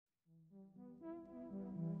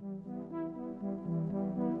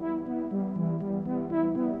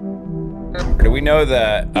Do we know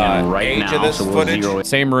the age of this footage?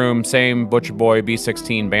 Same room, same Butcher Boy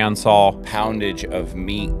B16 bandsaw. Poundage of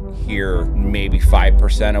meat here, maybe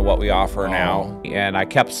 5% of what we offer now. And I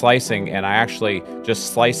kept slicing, and I actually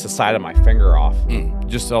just sliced the side of my finger off.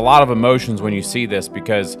 Just a lot of emotions when you see this,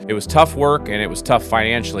 because it was tough work and it was tough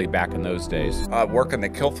financially back in those days. Working the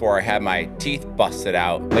kill floor, I had my teeth busted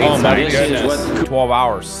out. Late night, 12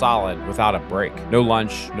 hours solid without a break. No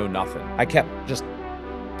lunch, no nothing. I kept just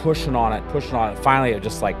pushing on it. Finally, it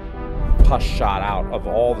just like pus shot out of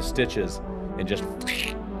all the stitches and just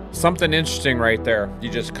something interesting right there. You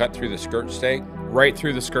just cut through the skirt steak? Right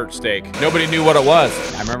through the skirt steak. Nobody knew what it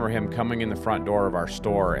was. I remember him coming in the front door of our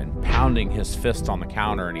store and pounding his fist on the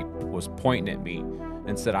counter, and he was pointing at me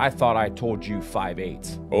and said, "I thought I told you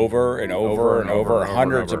 5/8." Over and over,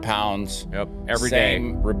 hundreds of pounds. Yep, every day.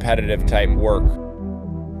 Same repetitive type work.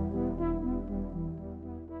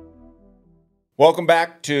 Welcome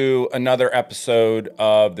back to another episode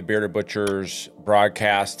of the Bearded Butchers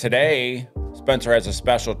broadcast. Today, Spencer has a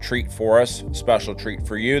special treat for us, special treat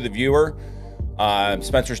for you, the viewer.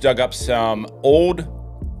 Spencer's dug up some old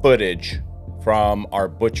footage from our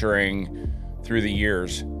butchering through the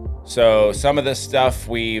years. So some of this stuff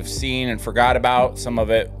we've seen and forgot about, some of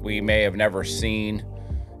it we may have never seen,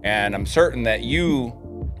 and I'm certain that you,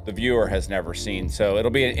 the viewer, has never seen. So it'll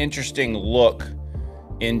be an interesting look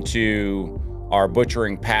into our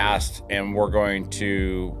butchering past, and we're going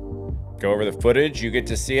to go over the footage. You get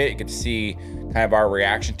to see it. You get to see kind of our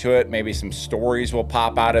reaction to it. Maybe some stories will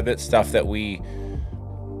pop out of it, stuff that we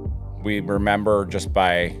remember just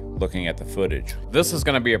by looking at the footage. This is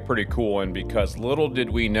going to be a pretty cool one, because little did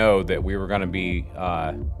we know that we were going to be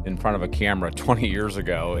in front of a camera 20 years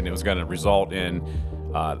ago, and it was going to result in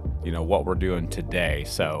you know, what we're doing today.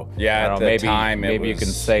 So yeah, maybe you can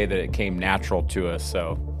say that it came natural to us.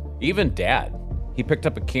 So even Dad, he picked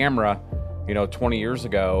up a camera, you know, 20 years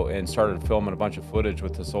ago and started filming a bunch of footage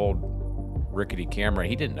with this old rickety camera.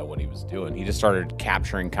 He didn't know what he was doing. He just started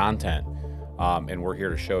capturing content, and we're here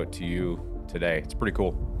to show it to you today. It's pretty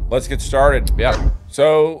cool. Let's get started. Yeah.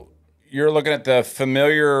 So you're looking at the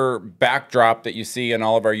familiar backdrop that you see in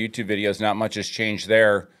all of our YouTube videos. Not much has changed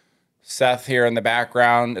there. Seth here in the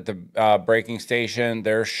background at the breaking station.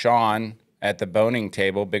 There's Sean at the boning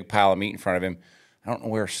table, big pile of meat in front of him. I don't know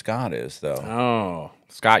where Scott is, though. Oh,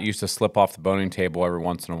 Scott used to slip off the boning table every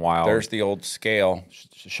once in a while. There's the old scale.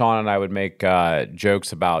 Sean and I would make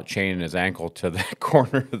jokes about chaining his ankle to the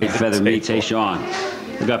corner of the feather table. meats. Hey, Sean,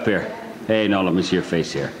 look up here. Hey, no, let me see your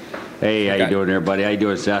face here. Hey, how you doing there, buddy? How you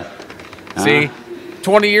doing, Seth? See,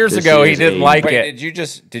 20 years ago, he didn't like it.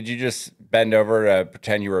 Did you just bend over to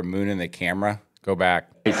pretend you were mooning the camera? Go back.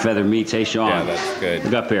 Hey, feather meats. Hey, Sean. Yeah, that's good.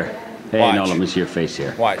 Look up here. Hey, Watch. no, let me see your face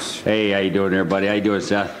here. Watch. Hey, how you doing there, buddy? How you doing,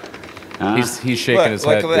 Seth? He's shaking his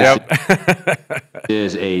head. Yep.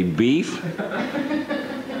 Is a beef,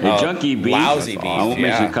 a junky beef. Lousy beef. I won't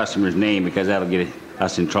mention the customer's name because that'll get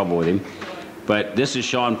us in trouble with him. But this is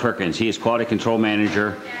Sean Perkins. He is quality control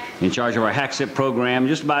manager, in charge of our hack sit program,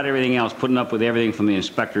 just about everything else, putting up with everything from the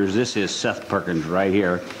inspectors. This is Seth Perkins right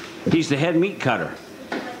here. He's the head meat cutter.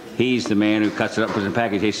 He's the man who cuts it up, puts it in a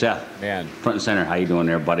package. Hey, Seth. Man. Front and center. How you doing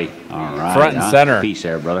there, buddy? All right. Front and center. Peace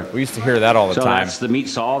there, brother. We used to hear that all the so time. That's the meat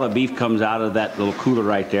saw. The beef comes out of that little cooler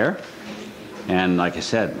right there. And like I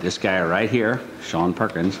said, this guy right here, Sean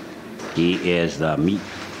Perkins, he is the meat,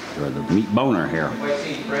 or the meat boner here. Everybody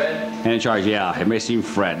seen Fred? And in charge, yeah. Everybody seen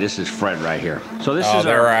Fred. This is Fred right here. So this is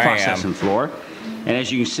our processing floor. And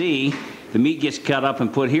as you can see, the meat gets cut up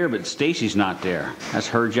and put here, but Stacy's not there. That's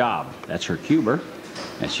her job. That's her cuber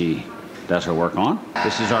that she does her work on.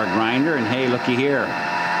 This is our grinder, and hey, looky here.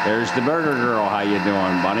 There's the burger girl. How you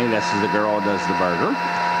doing, buddy? This is the girl who does the burger.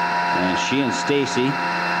 And she and Stacy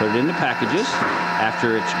put it in the packages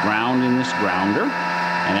after it's ground in this grounder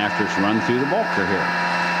and after it's run through the bulker here.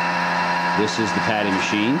 This is the patty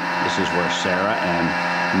machine. This is where Sarah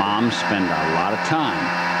and Mom spend a lot of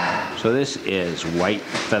time. So this is white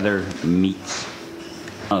feather meats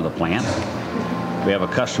of the plant. We have a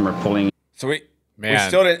customer pulling. So we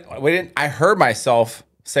still didn't. I heard myself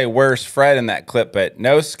say, "Where's Fred?" in that clip, but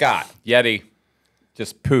no Scott. Yeti,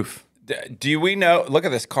 just poof. Do we know? Look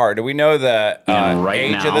at this car. Do we know the right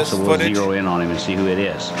age now, of this so we'll footage? zero in on him and see who it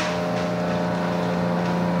is.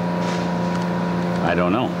 I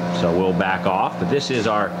don't know. So we'll back off. But this is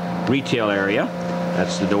our retail area.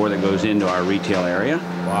 That's the door that goes into our retail area.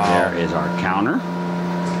 Wow. There is our counter.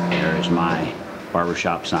 There is my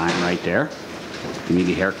barbershop sign right there. If you need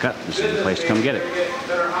a haircut, this is the place to come get it.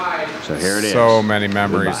 So here it is. So many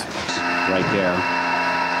memories. Goodbye. Right there.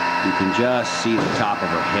 You can just see the top of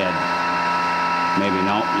her head. Maybe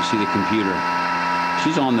no, you see the computer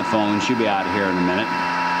She's on the phone. She'll be out of here in a minute.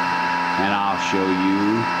 And I'll show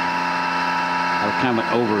you kind of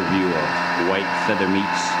an overview of White Feather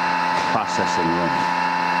Meats processing room.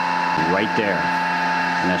 Right there.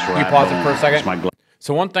 And that's where you pause it for a second? My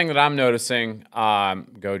so one thing that I'm noticing,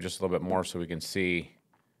 go just a little bit more so we can see.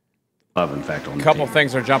 In fact, on a couple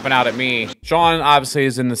things are jumping out at me. Sean obviously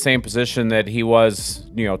is in the same position that he was,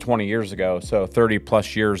 20 years ago. So 30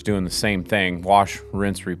 plus years doing the same thing, wash,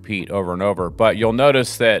 rinse, repeat over and over. But you'll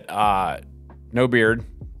notice that no beard.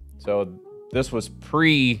 So this was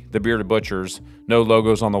pre the Bearded Butchers. No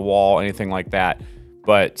logos on the wall, anything like that.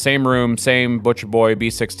 But same room, same Butcher Boy,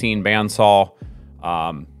 B16 bandsaw.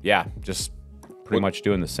 Yeah, just pretty much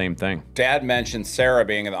doing the same thing. Dad mentioned Sarah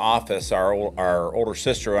being in the office, our older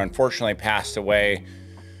sister, who unfortunately passed away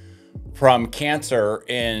from cancer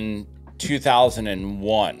in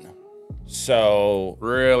 2001. So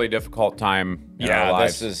really difficult time in our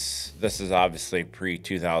lives. This is obviously pre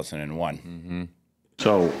 2001. Mm-hmm.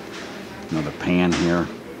 So another pan here.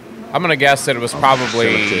 I'm gonna guess that it was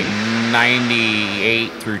probably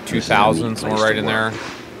 98 through 2000, somewhere right in there.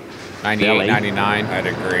 98, Belly. 99. I'd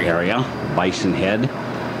agree. Area, bison head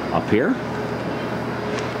up here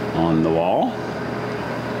on the wall,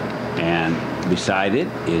 and beside it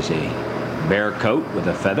is a bear coat with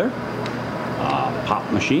a feather, pop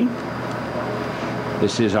machine.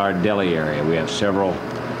 This is our deli area. We have several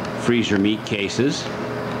freezer meat cases,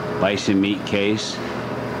 bison meat case,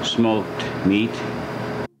 smoked meat.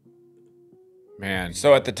 Man.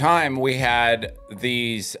 So at the time we had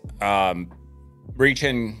these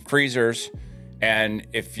reach-in freezers, and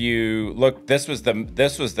if you look, this was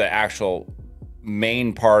the actual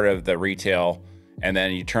main part of the retail, and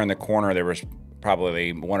then you turn the corner, there was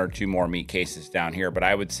probably one or two more meat cases down here. But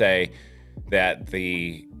I would say that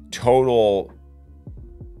the total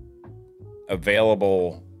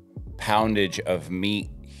available poundage of meat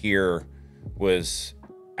here was,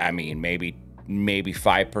 I mean, maybe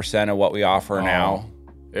 5% of what we offer now.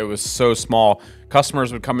 It was so small.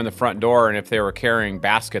 Customers would come in the front door, and if they were carrying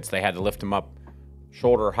baskets, they had to lift them up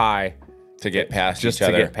shoulder high to get past just each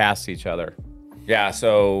other. to get past each other. Yeah,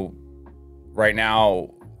 so right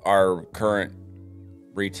now our current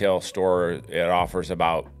retail store, it offers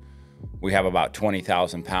we have about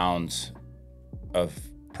 20,000 pounds of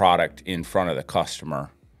product in front of the customer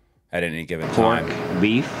at any given time. Pork,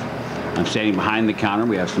 beef. I'm standing behind the counter.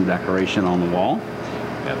 We have some decoration on the wall.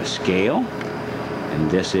 We have a scale,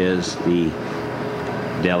 and this is the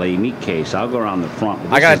deli meat case. I'll go around the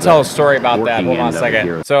front. I got to tell a story about that. Hold on a second.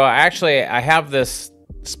 Here. So I have this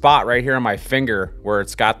spot right here on my finger where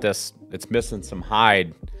it's missing some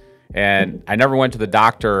hide, and I never went to the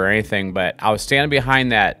doctor or anything, but I was standing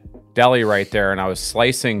behind that deli right there, and I was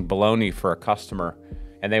slicing bologna for a customer,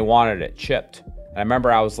 and they wanted it chipped. And I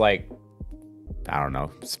remember I was like, I don't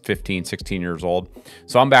know, 15, 16 years old.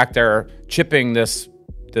 So I'm back there chipping this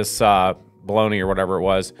bologna or whatever it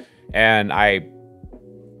was, and I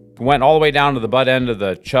went all the way down to the butt end of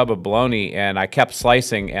the chub of bologna, and I kept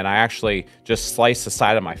slicing, and I actually just sliced the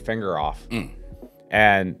side of my finger off.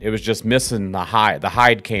 And it was just missing the hide. The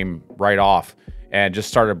hide came right off and just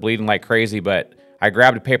started bleeding like crazy, but I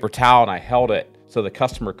grabbed a paper towel and I held it so the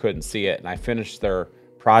customer couldn't see it, and I finished their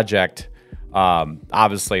project.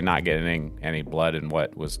 Obviously not getting any blood in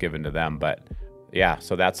what was given to them, but yeah,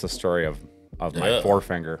 so that's the story of my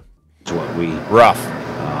forefinger. That's what we rough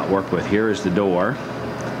work with. Here is the door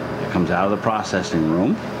that comes out of the processing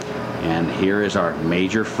room, and here is our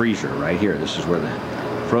major freezer right here. This is where the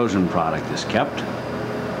frozen product is kept.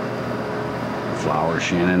 Flour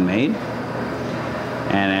Shannon made.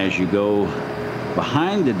 And as you go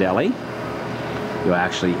behind the deli, you'll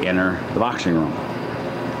actually enter the boxing room.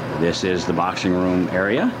 This is the boxing room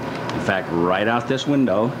area. In fact, right out this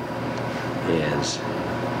window is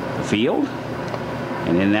the field.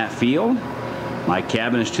 And in that field, my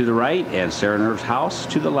cabin is to the right and Sarah Nerve's house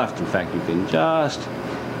to the left. In fact, you can just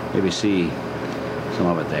maybe see some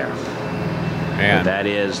of it there. Man. That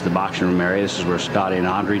is the boxing room area. This is where Scotty and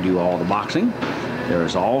Audrey do all the boxing. There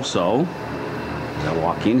is also, as I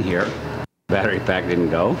walk in here, battery pack didn't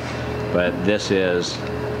go, but this is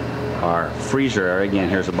our freezer area. Again,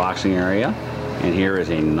 here's the boxing area, and here is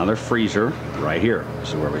another freezer right here. This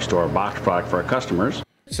is where we store boxed product for our customers.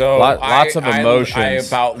 So lots of emotions. I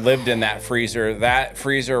about lived in that freezer. That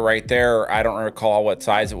freezer right there, I don't recall what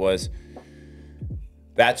size it was.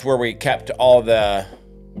 That's where we kept all the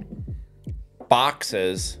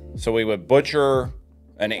boxes. So we would butcher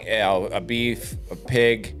a beef, a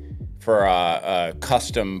pig for a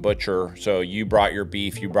custom butcher. So you brought your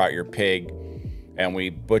beef, you brought your pig, and we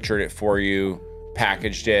butchered it for you,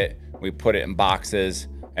 packaged it, we put it in boxes,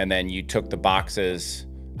 and then you took the boxes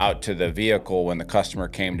out to the vehicle when the customer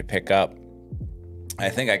came to pick up. I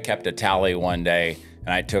think I kept a tally one day,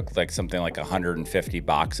 and I took like something like 150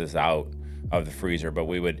 boxes out of the freezer. But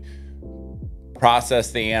we would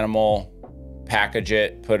process the animal, package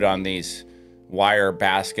it, put it on these wire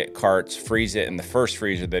basket carts, freeze it in the first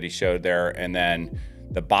freezer that he showed there, and then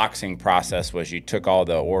the boxing process was you took all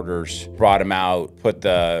the orders, brought them out, put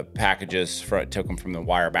the packages, took them from the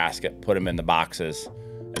wire basket, put them in the boxes,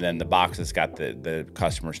 and then the boxes got the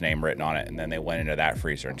customer's name written on it, and then they went into that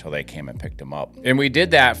freezer until they came and picked them up. And we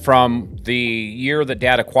did that from the year that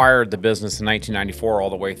Dad acquired the business in 1994 all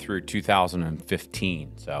the way through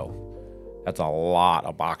 2015. So that's a lot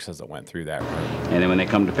of boxes that went through that room. And then when they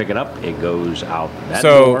come to pick it up, it goes out that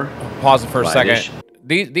door. So pause it for a second.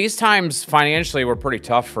 These times financially were pretty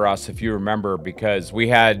tough for us, if you remember, because we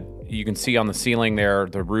had, you can see on the ceiling there,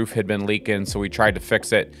 the roof had been leaking, so we tried to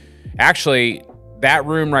fix it. Actually, that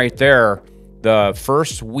room right there, the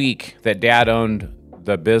first week that Dad owned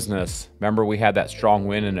the business, remember we had that strong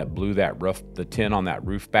wind and it blew that roof, the tin on that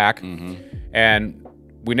roof back, and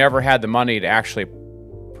we never had the money to actually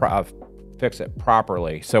fix it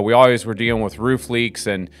properly. So we always were dealing with roof leaks,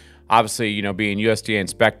 and obviously, you know, being USDA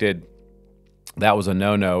inspected, that was a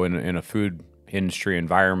no-no in a food industry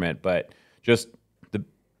environment. But just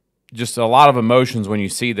a lot of emotions when you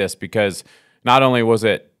see this, because not only was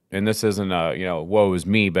it, and this isn't a, you know, woe is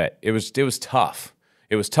me, but it was tough.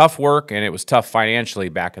 It was tough work, and it was tough financially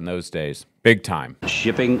back in those days, big time.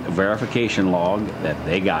 Shipping verification log that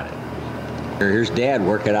they got it. Here's Dad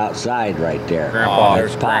working outside right there. Grandpa,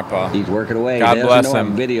 there's Grandpa. He's working away. God he bless doesn't know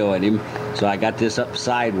him. I'm videoing him, so I got this up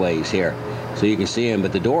sideways here, so you can see him.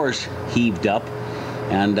 But the door's heaved up,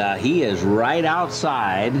 and he is right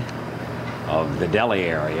outside of the deli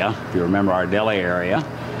area. If you remember our deli area,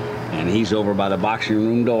 and he's over by the boxing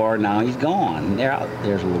room door. Now he's gone.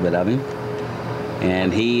 There's a little bit of him,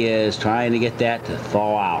 and he is trying to get that to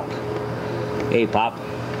thaw out. Hey, Pop.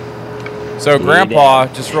 So Grandpa,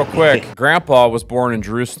 just real quick, Grandpa was born in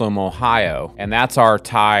Jerusalem, Ohio, and that's our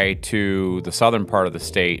tie to the southern part of the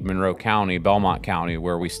state, Monroe County, Belmont County,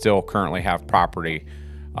 where we still currently have property,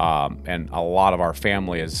 and a lot of our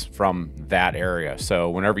family is from that area. So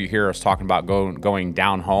whenever you hear us talking about going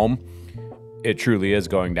down home, it truly is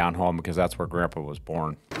going down home, because that's where Grandpa was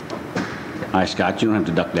born. Hi, Scott. You don't have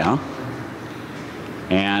to duck down.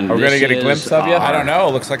 And are we going to get a glimpse of you? I don't know.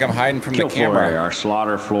 It looks like I'm hiding from the camera. Area, our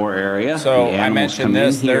slaughter floor area. So I mentioned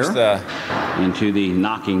this. There's the into the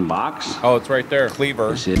knocking box. Oh, it's right there.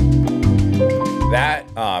 Cleaver. That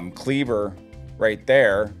cleaver right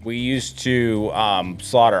there, we used to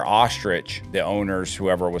slaughter ostrich. The owners,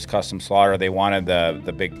 whoever was custom slaughter, they wanted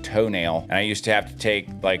the big toenail, and I used to have to take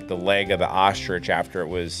like the leg of the ostrich after it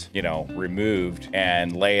was, you know, removed,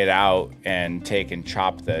 and lay it out and take and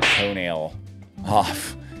chop the toenail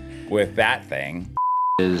off with that thing.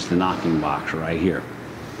 Is the knocking box right here,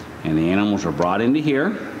 and the animals are brought into here.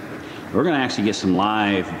 We're going to actually get some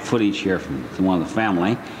live footage here from one of the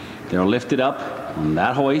family. They're lifted up on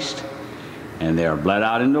that hoist, and they are bled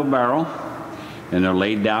out into a barrel, and they're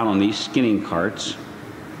laid down on these skinning carts,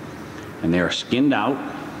 and they are skinned out,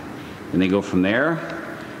 and they go from there,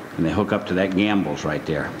 and they hook up to that Gambles right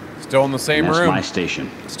there. Still in the same room. room. That's my station.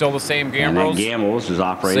 Still the same And Gambles. that Gambles is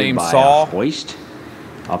operated Same by saw. a hoist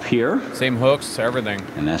up here, Same hooks, everything.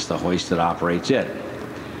 and that's the hoist that operates it.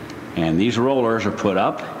 And these rollers are put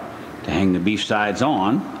up to hang the beef sides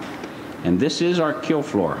on, and this is our kill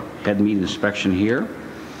floor. Head meat inspection here,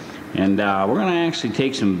 and we're going to actually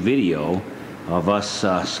take some video of us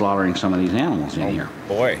slaughtering some of these animals in here.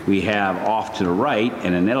 Boy. We have off to the right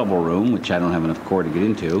an inedible room, which I don't have enough cord to get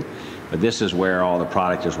into, but this is where all the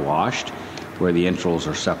product is washed, where the entrails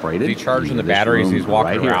are separated. Is he charging the This batteries room he's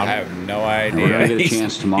walking right here. around? I have no And idea. we're going to get a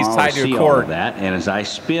chance tomorrow he's tied to to a see all cord. of that. And as I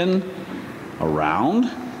spin around,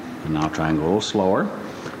 and I'll try and go a little slower,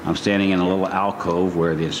 I'm standing in a little alcove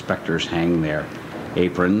where the inspectors hang their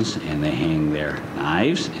aprons and they hang their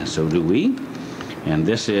knives, and so do we. And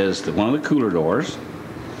this is one of the cooler doors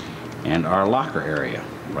and our locker area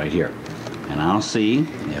right here. And I'll see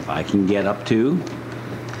if I can get up to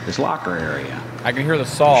this locker area. I can hear the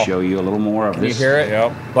saw. Show you a little more of Can this. you hear it?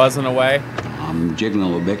 Yep. Buzzing away. I'm jiggling a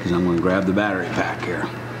little bit because I'm going to grab the battery pack here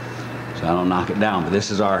so I don't knock it down. But this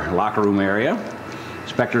is our locker room area.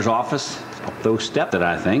 Inspector's office up those steps, that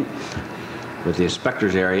I think. With the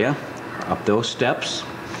inspector's area up those steps.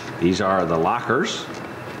 These are the lockers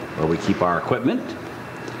where we keep our equipment.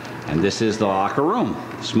 And this is the locker room.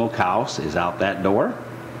 Smokehouse is out that door.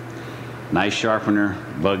 Knife sharpener,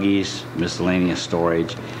 buggies, miscellaneous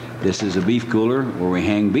storage. This is a beef cooler where we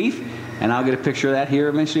hang beef, and I'll get a picture of that here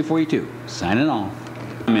eventually for you too. Signing off.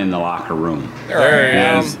 I'm in the locker room.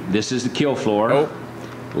 There he is. This is the kill floor. Oh.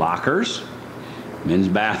 Lockers, men's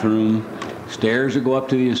bathroom, stairs that go up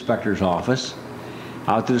to the inspector's office,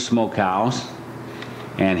 out to the smokehouse.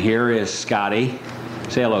 And here is Scotty.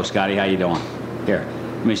 Say hello, Scotty. How you doing? Here,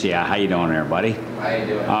 let me see. How you doing there, buddy? How you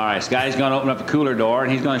doing? All right, Scotty's going to open up the cooler door,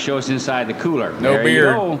 and he's going to show us inside the cooler. No there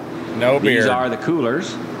beard. You go. No beard. These are the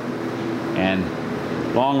coolers. And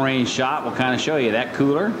long-range shot will kind of show you that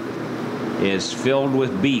cooler is filled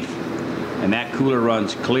with beef. And that cooler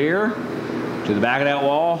runs clear to the back of that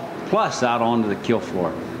wall, plus out onto the kill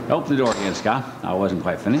floor. Open the door again, Scott. I wasn't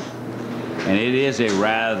quite finished. And it is a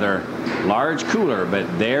rather large cooler,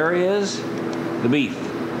 but there is the beef.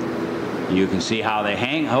 You can see how they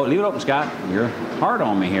hang. Oh, leave it open, Scott. You're hard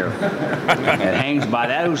on me here. It hangs by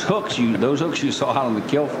those hooks you saw out on the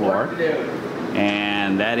kill floor.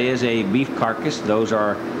 And that is a beef carcass. Those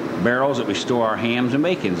are barrels that we store our hams and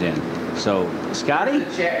bacons in. So, Scotty,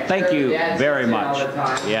 thank you very much.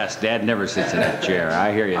 Yes, Dad never sits in that chair.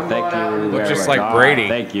 I hear you. Thank you very much. Looks just like Brady.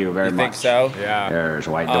 Thank you very much. Think so? Yeah. There's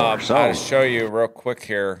white door. So, I'll show you real quick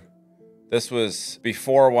here. This was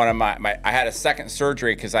before one of my I had a second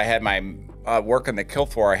surgery because I had my work in the kill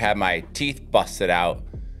floor. I had my teeth busted out,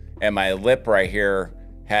 and my lip right here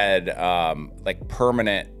had like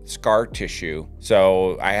permanent scar tissue.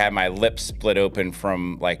 So I had my lip split open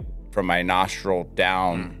from my nostril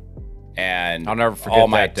down, and I'll never forget all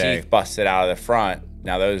my that day. teeth busted out of the front.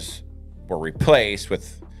 Now those were replaced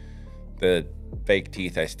with the fake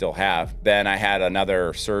teeth I still have. Then I had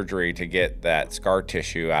another surgery to get that scar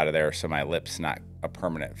tissue out of there, so my lip's not a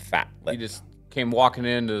permanent fat lip. He just came walking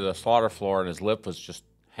into the slaughter floor, and his lip was just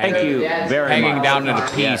hanging. thank you very Hanging much. down to the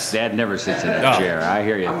piece. Yes, Dad never sits in that chair. I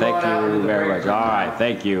hear you. Thank you very much. All right,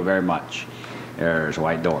 thank you very much. There's a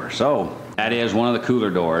white door. So that is one of the cooler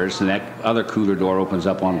doors, and that other cooler door opens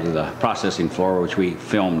up onto the processing floor, which we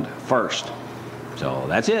filmed first. So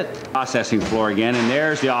that's it. Processing floor again, and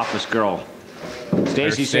there's the office girl.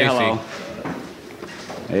 Stacy, say hello.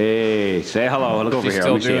 Hey, say hello. Look over She's here.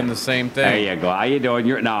 still Let me see doing it. the same There thing. you go. How you doing?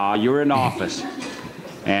 You're in the office.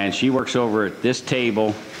 And she works over at this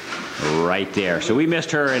table right there. So we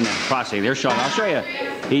missed her in the processing. There's Sean. I'll show you.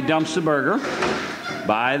 He dumps the burger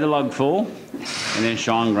by the lugful, and then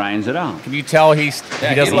Sean grinds it out. Can you tell he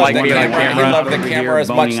doesn't like being on camera? He loved the camera as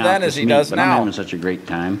much then as he does but now. I'm having such a great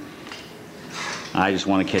time. I just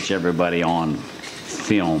want to catch everybody on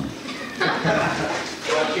film.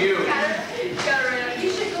 You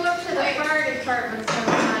should go up to the fire department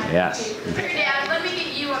sometime. Yes. Here, Dad, let me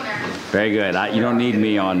get you on there. Very good. You don't need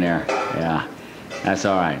me on there. Yeah, that's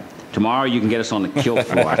all right. Tomorrow you can get us on the kill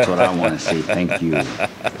floor. That's what I want to see. Thank you.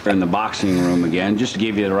 We're in the boxing room again, just to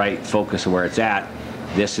give you the right focus of where it's at.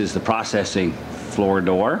 This is the processing floor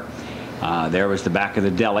door. There was the back of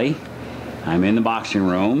the deli. I'm in the boxing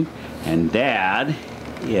room, and Dad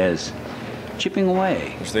is chipping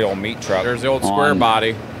away. There's the old meat truck. There's the old square On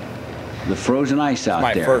body. the frozen ice out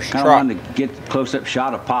my there. first Kind of truck. wanted to get a close-up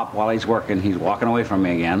shot of Pop while he's working. He's walking away from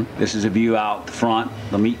me again. This is a view out the front,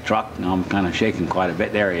 the meat truck. Now I'm kind of shaking quite a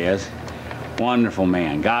bit. There he is. Wonderful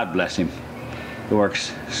man. God bless him. He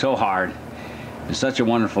works so hard. It's such a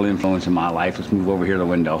wonderful influence in my life. Let's move over here to the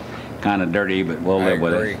window. Kind of dirty, but we'll live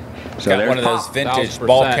with it. It's got one of those Pop, vintage 1000%.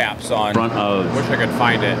 ball caps on. front of Wish I could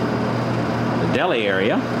find it. the deli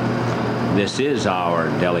area. This is our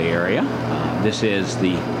deli area. This is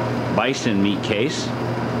the bison meat case,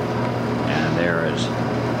 and there is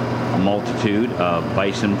a multitude of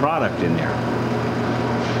bison product in there.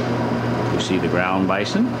 You see the ground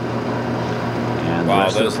bison and the Wow,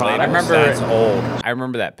 rest of those the product. labels, that's old. I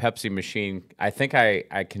remember that Pepsi machine. I think I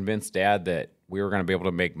convinced Dad that we were going to be able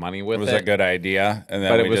to make money with It it. was a good idea, and then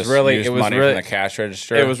But we it was just really- used it was money really- from the cash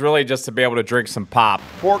register. It was really just to be able to drink some pop.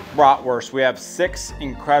 pork bratwurst. We have 6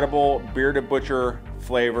 incredible Bearded Butcher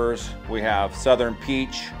flavors. We have Southern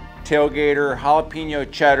Peach, Tailgater, Jalapeno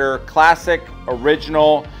Cheddar, Classic,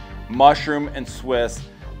 Original, Mushroom, and Swiss.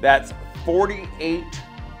 That's 48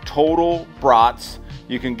 total brats.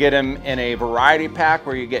 You can get them in a variety pack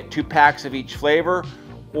where you get 2 packs of each flavor,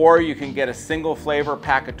 or you can get a single flavor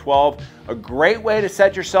pack of 12. A great way to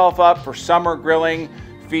set yourself up for summer grilling.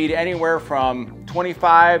 Feed anywhere from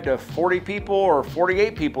 25 to 40 people or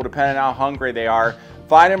 48 people, depending on how hungry they are.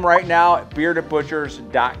 Find them right now at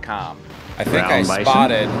beardedbutchers.com. I think Ground I bison.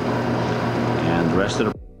 spotted. And the rest of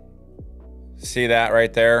the See that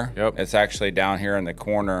right there? Yep. It's actually down here in the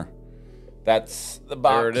corner. That's the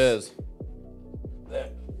box. There it is.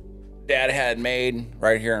 That Dad had made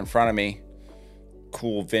right here in front of me.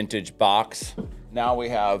 Cool vintage box. Now we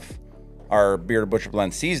have our Bearded Butcher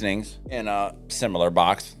Blend seasonings in a similar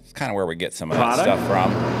box. It's kind of where we get some of that stuff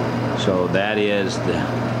from. So that is the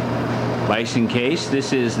bison case.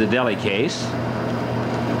 This is the deli case.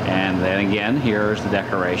 And then again, here's the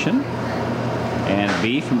decoration. And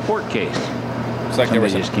beef and pork case. Looks like there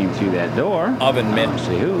was just came through that door. Oven mitt.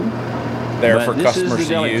 See who? There but for this customers is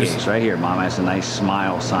the deli to use. Case right here. Mom has a nice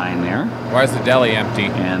smile sign there. Why is the deli empty?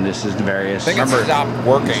 And this is the various. I think it's stopped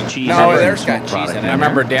working. No, there's got cheese in it. I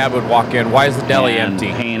remember Dad would walk in. Why is the deli empty?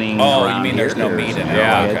 Painting. Oh, you mean there's no meat in it?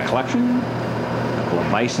 Yeah. Okay. Collection. A couple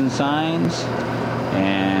of bison signs.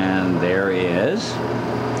 And there is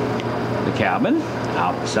the cabin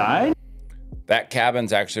outside. That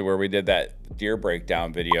cabin's actually where we did that deer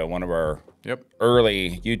breakdown video. One of our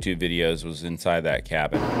early YouTube videos was inside that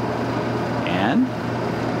cabin. And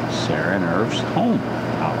Sarah and Irv's home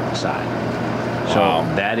outside. So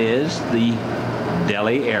that is the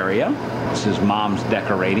deli area. This is Mom's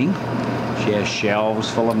decorating. She has shelves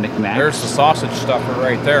full of knickknacks. There's the sausage stuffer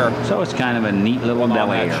right there. So it's kind of a neat little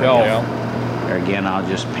deli area. Shelf. There again, I'll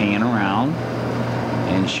just pan around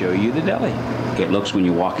and show you the deli. It looks when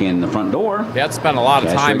you walk in the front door. Dad spent a lot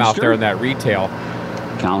of time out there in that retail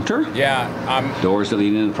counter. Yeah, doors that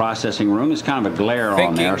lead into the processing room. It's kind of a glare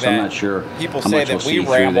on there, so I'm not sure. People how say much that we'll we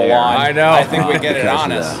see ramble through on. I know. I think we get it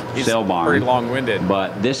on us. He's pretty long-winded.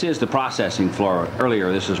 But this is the processing floor.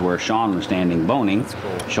 Earlier, this is where Sean was standing boning. That's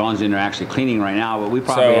cool. Sean's in there actually cleaning right now, but we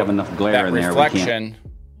probably have enough glare in there.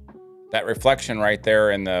 That reflection right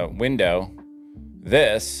there in the window,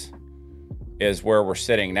 this is where we're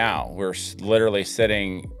sitting now. We're literally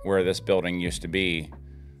sitting where this building used to be.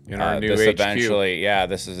 In our new HQ. eventually,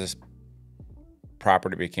 this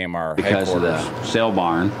property became our because headquarters. Of the sale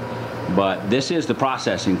barn. But this is the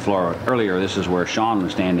processing floor. Earlier, this is where Sean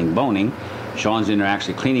was standing boning. Sean's in there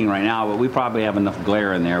actually cleaning right now, but we probably have enough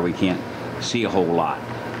glare in there we can't see a whole lot.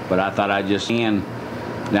 But I thought I'd just scan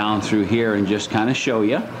down through here and just kind of show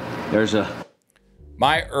you. There's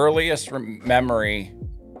my earliest memory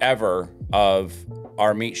ever of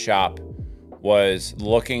our meat shop was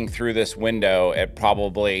looking through this window at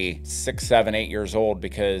probably 6, 7, 8 years old,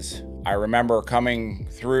 because I remember coming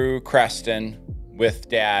through Creston with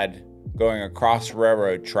Dad going across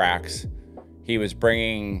railroad tracks. He was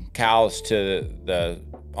bringing cows to the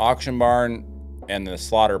auction barn and the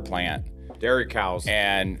slaughter plant. Dairy cows.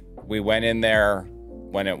 And we went in there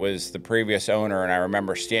when it was the previous owner, and I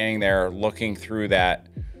remember standing there looking through that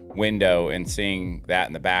window and seeing that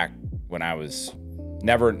in the back when I was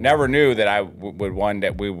never knew that I would one day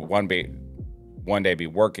be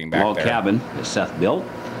working back log there. Cabin that Seth built.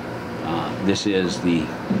 This is the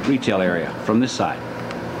retail area from this side.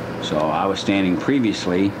 So I was standing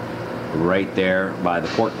previously right there by the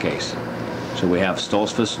pork case. So we have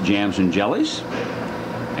Stolzfus jams and jellies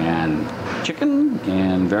and chicken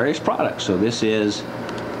and various products. So this is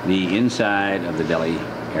the inside of the deli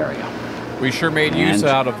area. We sure made use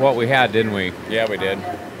out of what we had, didn't we? Yeah, we did.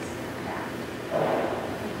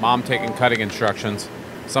 Mom taking cutting instructions.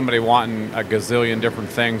 Somebody wanting a gazillion different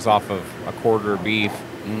things off of a quarter of beef.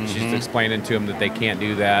 Mm-hmm. She's explaining to them that they can't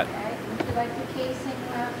do that. Would you like the casing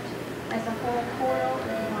left as a whole coil, or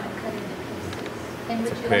do you want to cut it into pieces? And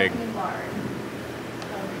would you like me lard?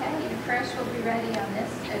 Okay, and fresh will be ready on this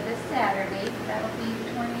Saturday. That'll be the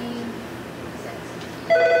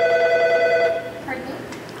 26th. Pardon me?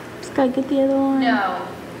 Scott, get the other one. No.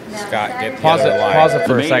 Scott, get pause it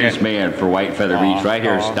for a second. Man for White Feather Beach right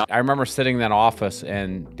here. I remember sitting in that office,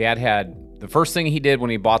 and Dad had the first thing he did when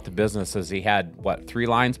he bought the business is he had 3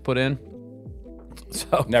 lines put in.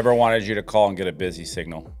 So never wanted you to call and get a busy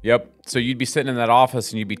signal. Yep. So you'd be sitting in that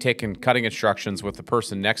office and you'd be taking cutting instructions with the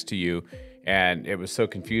person next to you, and it was so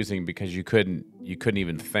confusing because you couldn't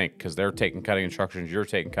even think because they're taking cutting instructions, you're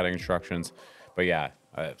taking cutting instructions. But yeah,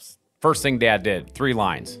 first thing Dad did, 3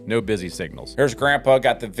 lines, no busy signals. Here's Grandpa,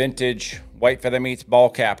 got the vintage White Feather Meats ball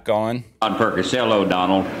cap going. Don Perkins, say hello,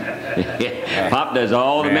 Donald. Pop does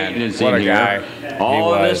all the maintenance in here. Guy.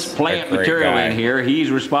 All of this plant material in here, he's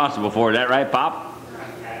responsible for. Is that right, Pop?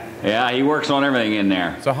 Yeah, he works on everything in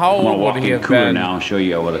there. So how old would he have been? Now and show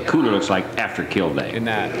you what a cooler looks like after kill day. In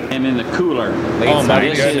that. And in the cooler. Oh my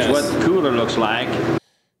goodness. This is what the cooler looks like.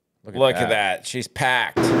 Look at that. She's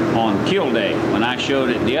packed. On kill day. When I showed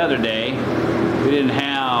it the other day, we didn't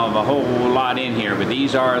have a whole lot in here, but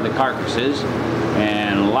these are the carcasses,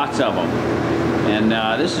 and lots of them. And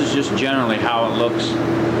this is just generally how it looks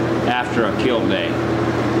after a kill day.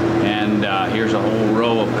 And here's a whole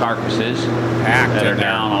row of carcasses that are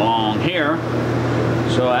down along here.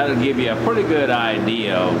 So that'll give you a pretty good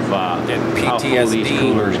idea of how full these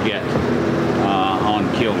coolers get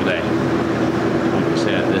on kill day. Like I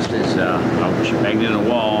said, This is, oh, she banged into the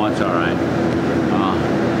wall. That's all right.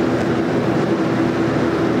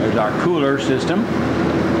 There's our cooler system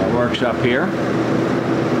that works up here.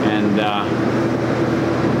 And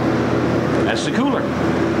that's the cooler.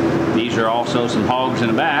 These are also some hogs in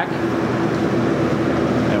the back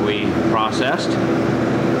that we processed.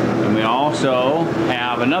 And we also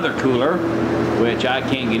have another cooler, which I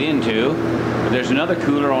can't get into, but there's another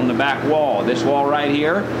cooler on the back wall. This wall right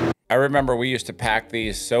here. I remember we used to pack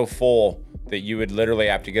these so full that you would literally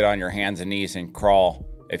have to get on your hands and knees and crawl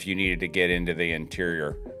if you needed to get into the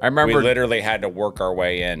interior. I remember we literally had to work our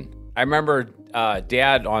way in. I remember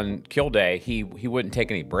Dad on kill day, he wouldn't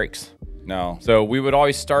take any breaks. No. So we would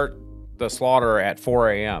always start the slaughter at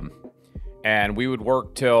 4 a.m. and we would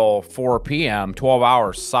work till 4 p.m., 12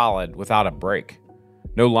 hours solid without a break.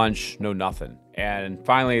 No lunch, no nothing. And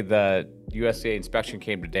finally the USDA inspection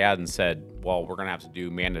came to Dad and said, well, we're gonna have to do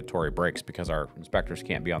mandatory breaks because our inspectors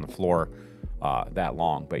can't be on the floor that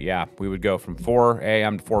long. But yeah, we would go from 4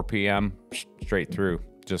 a.m. to 4 p.m. straight through,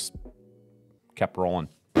 just kept rolling.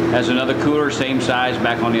 Has another cooler, same size,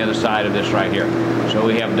 back on the other side of this right here. So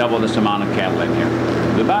we have double this amount of cattle in here.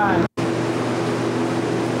 Goodbye.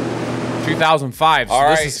 2005. So all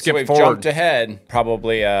this right, is skip so we've forward. jumped ahead,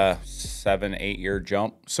 probably a 7-8 year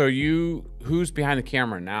jump. So who's behind the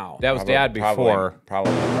camera now? That was Dad before.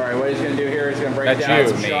 Probably. All right, what he's going to do here is going to break That's down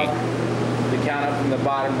you. the chuck, the count up from the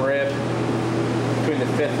bottom rib, between the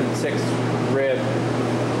 5th and 6th rib.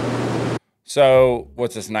 So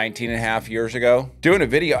what's this, 19 and a half years ago? Doing a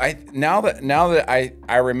video. Now that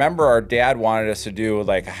I remember our dad wanted us to do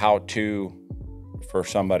like a how-to for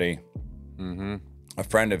somebody, a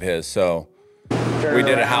friend of his. So we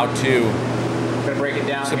did a how-to. I'm going to break it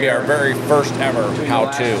down. This will be our very first ever between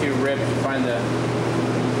how-to. the last two ribs, find the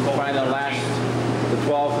last, the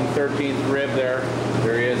 12th and 13th rib there.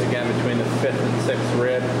 There he is again between the 5th and 6th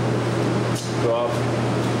rib. Go up.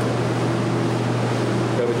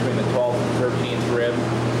 Go between the 12th and 13th rib.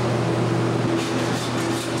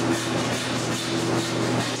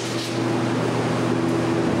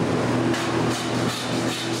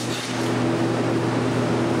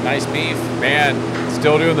 Nice beef. Man,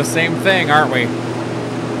 still doing the same thing, aren't we?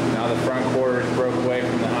 Now the front quarter is broke away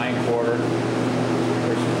from the hind quarter.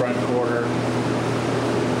 There's the front quarter.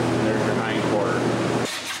 And there's your hind quarter.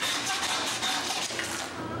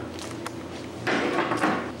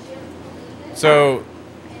 So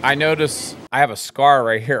I notice I have a scar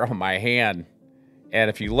right here on my hand. And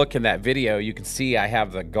if you look in that video, you can see I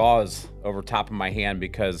have the gauze over top of my hand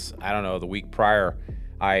because, I don't know, the week prior,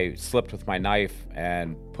 I slipped with my knife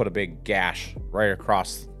and put a big gash right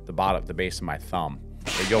across the bottom, the base of my thumb.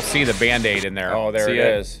 But you'll see the Band-Aid in there. Oh, there see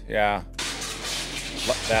it is. Yeah.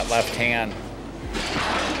 That left hand.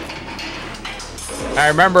 I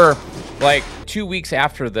remember like 2 weeks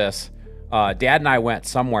after this, Dad and I went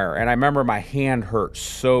somewhere, and I remember my hand hurt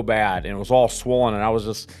so bad, and it was all swollen, and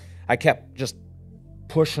I kept just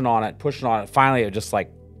pushing on it. Finally, it just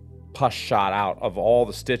like pus shot out of all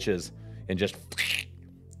the stitches, and just,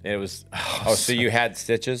 it was. Oh, so you had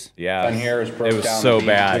stitches? Yeah. Down here is broke it was down so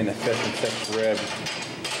between bad. the 5th and 6th rib.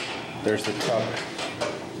 There's the tuck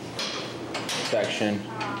section.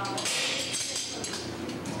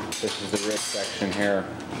 This is the rib section here.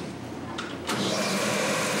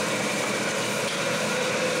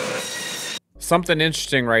 Something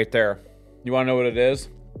interesting right there. You want to know what it is?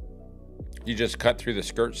 You just cut through the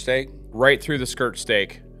skirt steak? Right through the skirt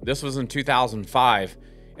steak. This was in 2005,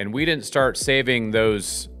 and we didn't start saving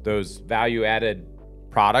those value-added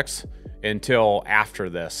products until after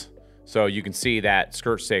this. So you can see that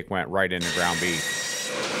skirt steak went right into ground beef.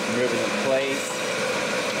 Removing the plate.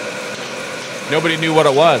 Nobody knew what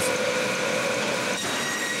it was.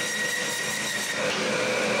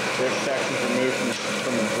 Rib sections removed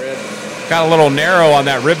from the rib. Got a little narrow on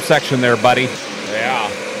that rib section there, buddy. Yeah.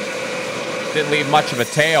 Didn't leave much of a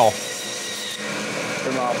tail.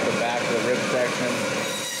 Trim off the back of the rib section.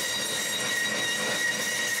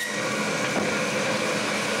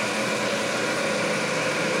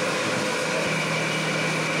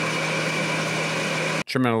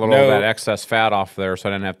 Trimming a little of that excess fat off there so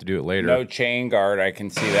I didn't have to do it later. No chain guard, I can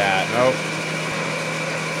see that. Nope.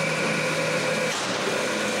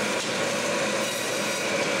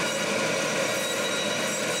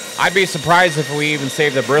 I'd be surprised if we even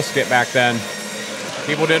saved the brisket back then.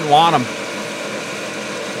 People didn't want them.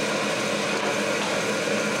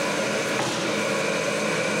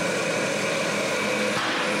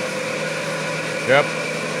 Yep.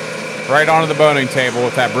 Right onto the boning table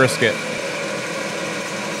with that brisket.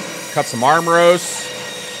 Cut some arm roasts.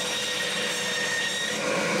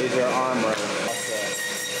 These are arm roasts off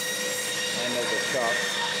the end of the chuck.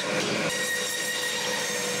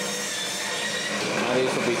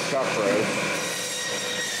 chuck roast.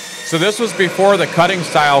 So this was before the cutting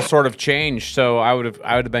style sort of changed. So I would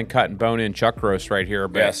have been cutting bone-in chuck roast right here.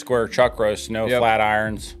 But yeah, square chuck roast, no flat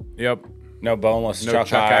irons. Yep. No boneless No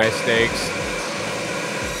chuck eye eye steaks.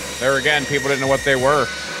 There again, people didn't know what they were.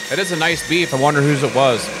 It is a nice beef. I wonder whose it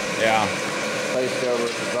was. Yeah. Placed over at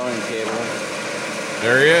the boning table.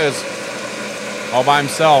 There he is. All by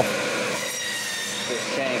himself. This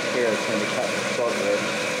shank here is going to be cut in short ribs.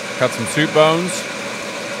 Cut some soup bones.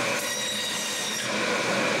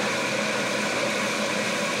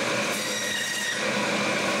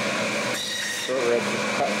 Short ribs is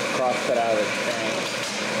cross-cut out of the shank.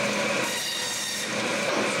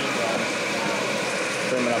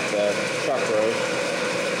 Trimming up the chuck roast.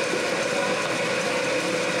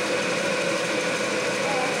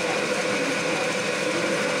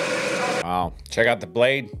 Wow. Check out the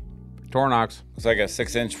blade. Tornox. It's like a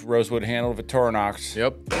 6-inch rosewood handle of a Tornox.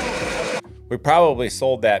 Yep. We probably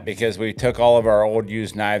sold that because we took all of our old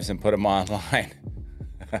used knives and put them online.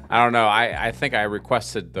 I don't know. I think I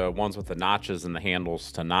requested the ones with the notches and the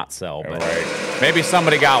handles to not sell, but Right. maybe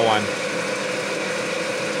somebody got one.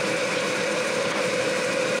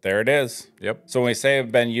 There it is. Yep. So when we say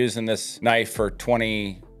I've been using this knife for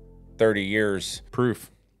 20, 30 years. Proof.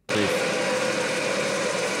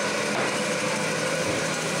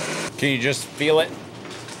 Can you just feel it?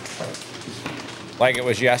 Like it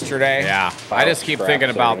was yesterday? Yeah. I just keep thinking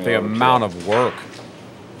about the amount of work.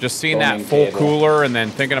 Just seeing that Boning full table. cooler and then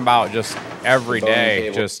thinking about just every Boning day.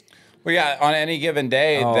 table. Just Well, yeah, on any given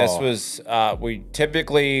day, Oh. this was, we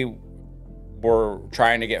typically were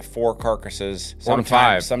trying to get 4 carcasses, 4 to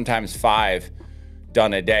 5. sometimes 5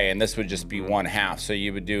 done a day, and this would just be one half. So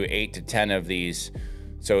you would do 8 to 10 of these.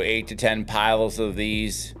 So 8 to 10 piles of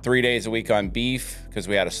these, 3 days a week on beef, because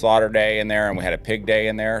we had a slaughter day in there and we had a pig day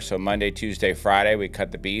in there. So Monday, Tuesday, Friday, we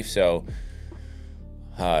cut the beef. So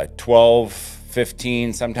 12,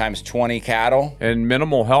 15, sometimes 20 cattle. and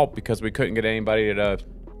minimal help because we couldn't get anybody to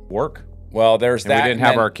work. Well, there's And that. we didn't and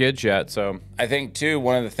have then our kids yet, so I think too,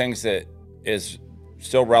 one of the things that is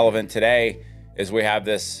still relevant today is we have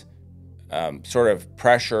this sort of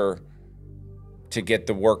pressure to get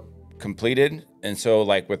the work completed. And so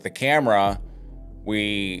like with the camera,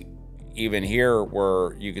 we even here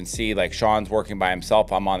where you can see like Sean's working by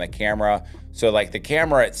himself, I'm on the camera. So like the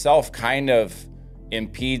camera itself kind of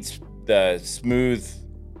impedes the smooth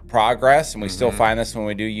progress. And we still find this when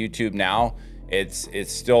we do YouTube now. It's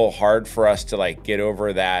still hard for us to like get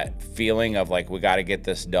over that feeling of like, we got to get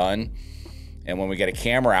this done. And when we get a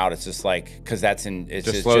camera out, it's just like, cause that's it's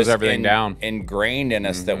Just slows everything down. ingrained in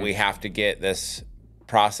us that we have to get this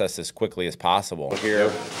process as quickly as possible.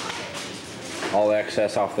 Here, all the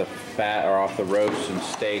excess off the fat or off the roasts and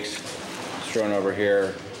steaks is thrown over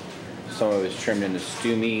here. Some of it's trimmed into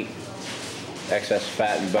stew meat. Excess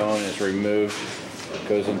fat and bone is removed.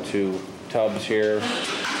 Goes into tubs here,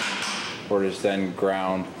 where it is then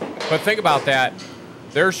ground. But think about that.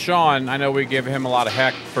 There's Sean. I know we give him a lot of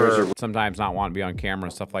heck for sometimes not wanting to be on camera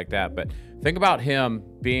and stuff like that. But think about him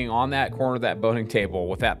being on that corner of that boning table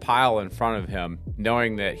with that pile in front of him,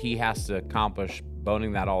 knowing that he has to accomplish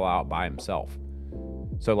boning that all out by himself.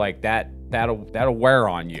 So like that'll wear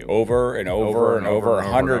on you. Over and over and over, and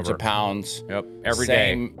over hundreds and of pounds. Yep, every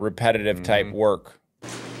day. Same repetitive type work.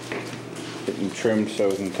 Getting trimmed so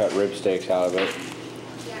we can cut rib steaks out of it.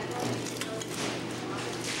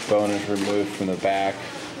 Bone is removed from the back.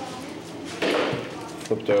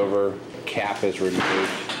 Flipped over. Cap is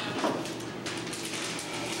removed.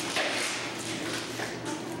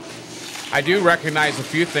 I do recognize a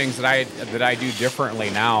few things that I do differently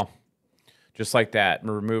now. Just like that,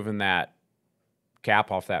 removing that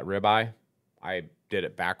cap off that ribeye, I did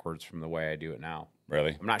it backwards from the way I do it now.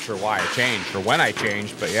 Really? I'm not sure why I changed or when I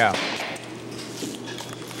changed, but yeah.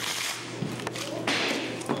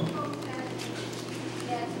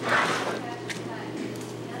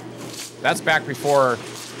 That's back before,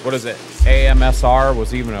 what is it, AMSR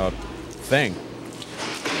was even a thing.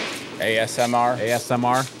 ASMR?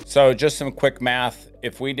 ASMR. So just some quick math.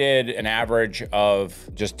 If we did an average of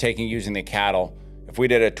just using the cattle, if we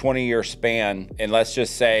did a 20-year span, and let's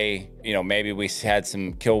just say, you know, maybe we had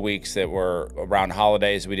some kill weeks that were around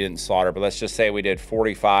holidays we didn't slaughter, but let's just say we did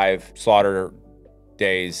 45 slaughter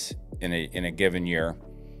days in a given year.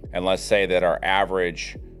 And let's say that our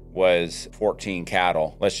average was 14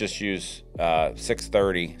 cattle. Let's just use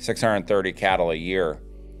 630 cattle a year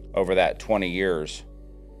over that 20 years.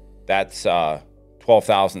 That's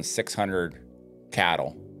 12,600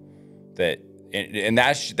 cattle.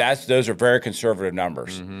 Those are very conservative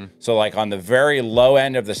numbers. So like on the very low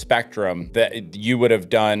end of the spectrum that you would have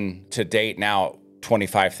done to date now,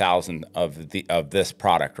 25,000 of this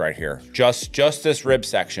product right here. Just this rib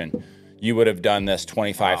section, you would have done this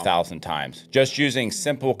 25,000 times, just using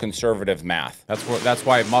simple conservative math. That's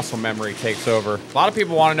why muscle memory takes over. A lot of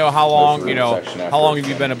people want to know how long, how long have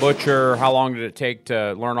you been a butcher? How long did it take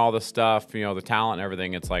to learn all this stuff? The talent and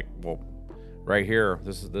everything. It's like, well, right here,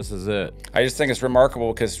 this is it. I just think it's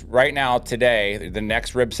remarkable because right now, today, the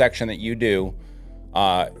next rib section that you do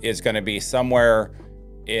is going to be somewhere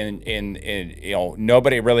in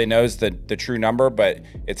nobody really knows the true number, but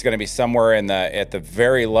it's going to be somewhere at the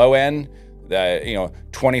very low end, the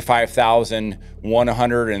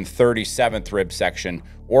 25,137th rib section,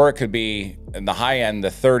 or it could be in the high end, the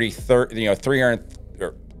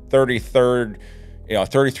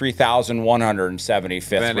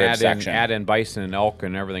 33,175th rib section. Add in bison and elk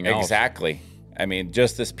and everything else. Exactly. I mean,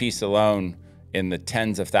 just this piece alone, in the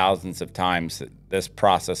tens of thousands of times that this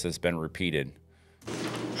process has been repeated.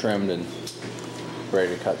 Trimmed and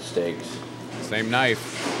ready to cut steaks. Same knife.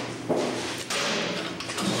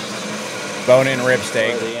 Bone-in rib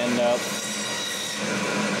steak. Where they end up.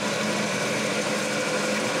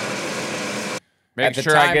 Make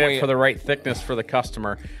sure I get it for the right thickness for the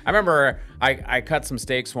customer. I remember I cut some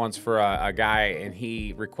steaks once for a guy, and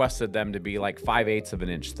he requested them to be like 5/8 of an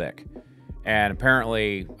inch thick. And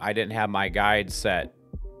apparently I didn't have my guide set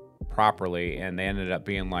properly, and they ended up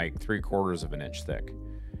being like 3/4 of an inch thick.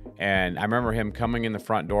 And I remember him coming in the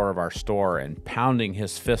front door of our store and pounding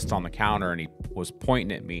his fist on the counter, and he was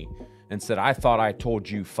pointing at me and said, "I thought I told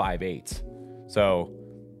you 5/8." So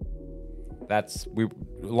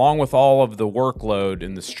along with all of the workload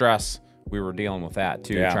and the stress, we were dealing with that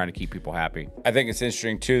too, trying to keep people happy. I think it's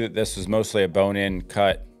interesting too that this was mostly a bone-in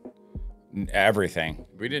cut. Everything.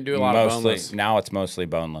 We didn't do a lot of boneless. Now it's mostly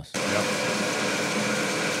boneless. Yep.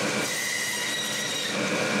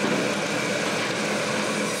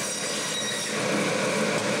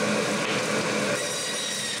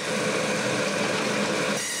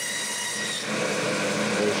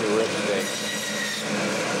 There's your rib steak.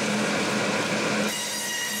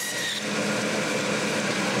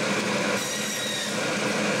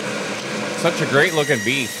 Such a great looking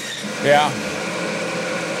beef. Yeah.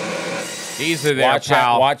 Easy there,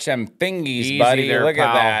 pal. Watch them fingies, Easy buddy. there, Look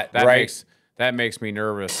pal. at that. That makes me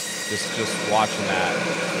nervous. Just watching that.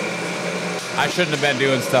 I shouldn't have been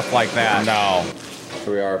doing stuff like that. No.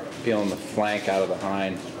 Here we are peeling the flank out of the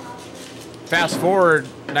hind. Fast forward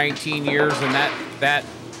 19 years, and that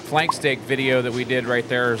flank steak video that we did right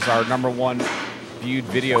there is our #1 viewed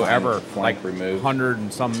video ever. Flank like removed. 100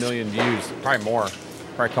 and some million views, probably more,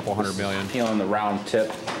 probably a couple hundred million. Peeling the round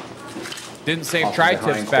tip. Didn't save off the tri-tips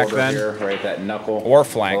hind back quarter then. Here, right, that knuckle. Or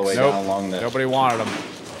flanks. All the way Nope. down along the Nobody wanted them.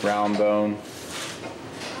 round bone.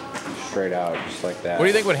 Straight out, just like that. What do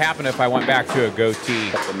you think would happen if I went back to a goatee?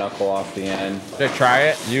 Cut the knuckle off the end. Did I try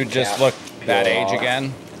it? You just Yeah. look that Peel age off.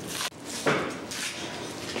 again.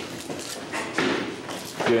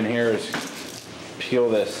 Doing here is peel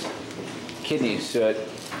this kidney soot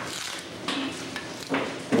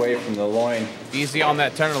away from the loin. Easy on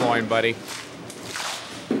that tenderloin, buddy.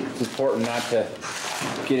 It's important not to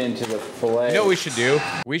get into the fillet. You know what we should do?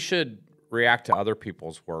 We should react to other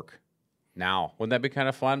people's work now. Wouldn't that be kind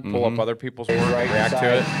of fun? Pull up other people's work, Right react to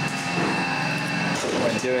side. it.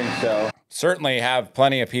 When doing so, Certainly have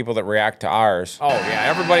plenty of people that react to ours. Oh, yeah,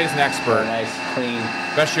 everybody's an for a expert, nice clean.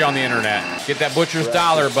 especially on the internet. Get that butcher's breast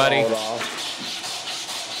dollar, is buddy. sawed off.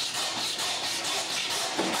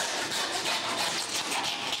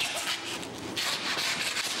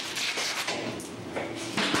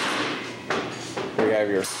 Here you have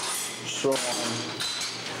your sirloin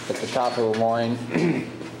at the top of the loin.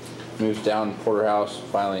 Moves down porterhouse,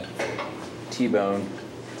 finally T-bone.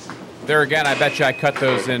 There again, I bet you I cut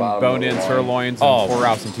those in Bottom of the bone-in loin. sirloins and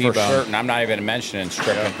porterhouse and for T-bone. certain. I'm not even mentioning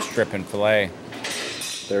strip and fillet.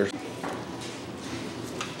 There's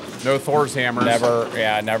No Thor's hammers. Never.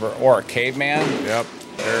 Or a caveman. Yep,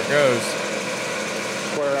 there it goes.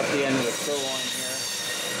 square up the end of the sirloin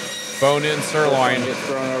here. Bone-in sirloin, Gets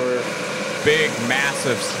thrown over. big,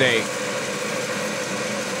 massive steak.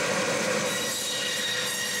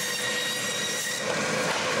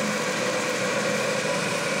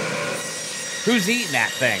 Who's eating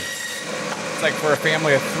that thing? It's like for a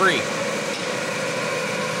family of 3.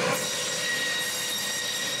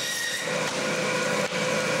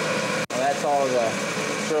 Well, that's all the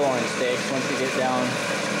sirloin steaks. Once you get down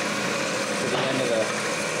to the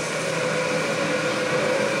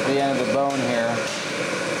end of the bone here,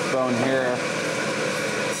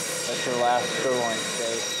 that's your last sirloin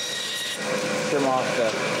steak. Trim off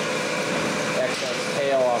the excess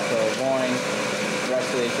tail off the loin. The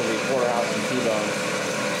rest of these will be porterhouse and T-bone.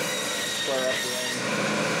 Square up the ends.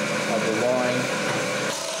 loin.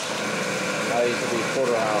 Now these will be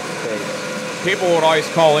porterhouse steaks. People would always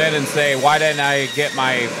call in and say, why didn't I get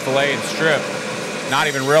my filet and strip? Not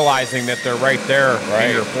even realizing that they're right there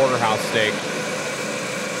in your porterhouse steak.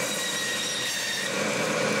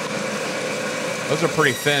 Those are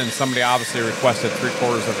pretty thin. Somebody obviously requested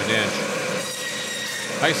 3/4 of an inch.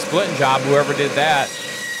 Nice splitting job, whoever did that.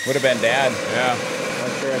 Would have been Dad. Yeah.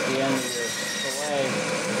 Once you're at the end of your filet, you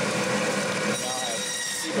now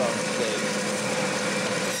have T-bone steak.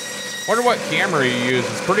 Wonder what camera you use.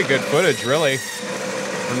 It's pretty good footage, really,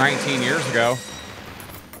 from 19 years ago.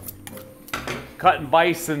 Cutting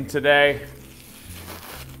bison today.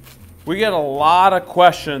 We get a lot of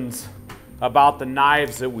questions about the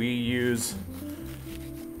knives that we use.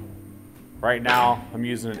 Right now, I'm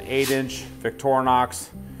using an 8-inch Victorinox.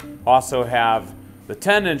 Also have the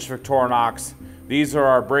 10-inch Victorinox. These are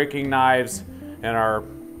our breaking knives and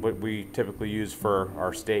what we typically use for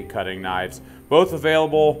our steak cutting knives. Both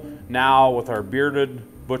available now with our Bearded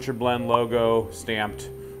Butcher Blend logo stamped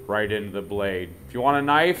right into the blade. If you want a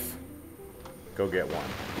knife, go get one.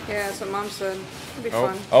 Yeah, that's what Mom said. It'll be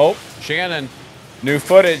fun. Oh, Shannon. new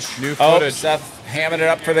footage. New footage. Oh, Seth hamming it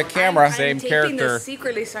up for the camera. I'm taping character. this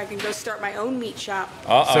secretly so I can go start my own meat shop.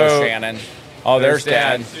 Uh-oh, So- Shannon. Oh, there's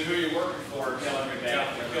Dad.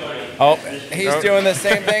 Oh, he's doing the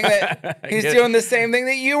same thing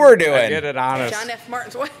that you were doing. Get it honest. John F.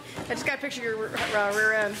 Martin's what? I just got a picture of your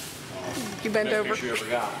rear end. You bent over.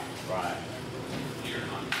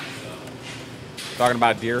 Talking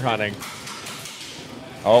about deer hunting.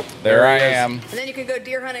 Oh, there I he is. am. And then you can go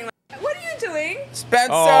deer hunting. What are you doing?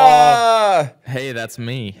 Spencer! Oh. Hey, that's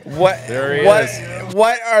me. What? There he what,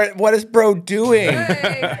 is. What is bro doing?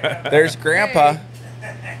 Hey. There's Grandpa.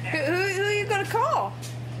 Who are you going to call?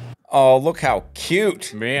 Oh, look how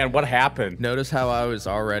cute. Man, what happened? Notice how I was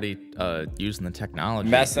already using the technology.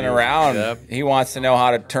 Messing around. Yep. He wants to know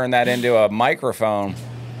how to turn that into a microphone.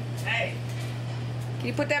 Hey. Can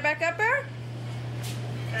you put that back up there?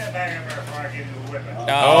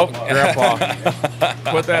 Oh, Grandpa.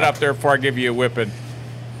 Put that up there before I give you a whipping.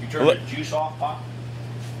 You turn the juice off, Pop?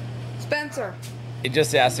 Spencer. He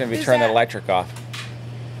just asked him if he Who's turned the that? electric off.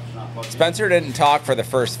 Spencer didn't talk for the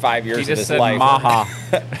first 5 years He of just his said life. maha.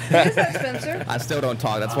 Who is that, Spencer? I still don't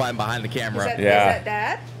talk. That's why I'm behind the Is camera. that, Yeah. is that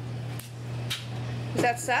Dad? Is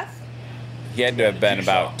that Seth? He had to have been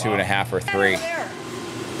about 2.5 or 3. Over there.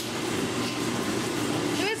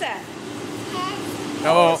 Who is that?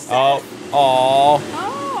 Oh, Oh,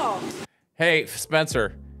 Oh. hey,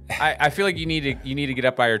 Spencer. I feel like you need to get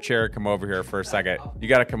up by your chair and come over here for a second. You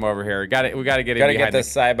got to come over here. We got to get him gotta get behind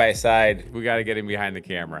this side by side. We got to get him behind the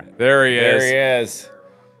camera. There he is. There he is.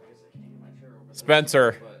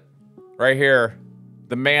 Spencer, right here.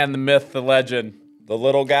 The man, the myth, the legend. The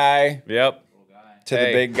little guy Yep. to Hey,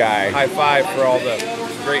 the big guy. High five for all the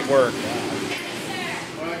great work.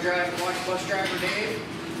 Want to watch Bus Driver Dave?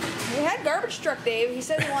 We had Garbage Truck Dave. He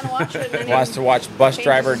said he wanted to watch it. And Wants to watch Bus Changes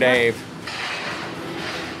Driver his mind. Dave.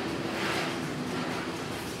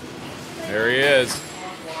 There he is.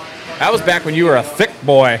 That was back when you were a thick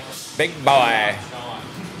boy. Big boy.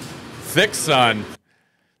 Thick son.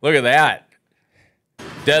 Look at that.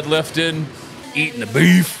 Deadlifting, eating the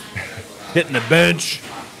beef, hitting the bench,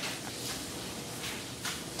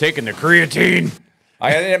 taking the creatine.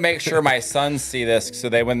 I gotta make sure my sons see this so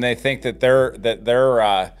when they think that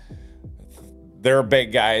they're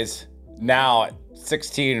big guys now at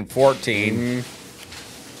 16 and 14.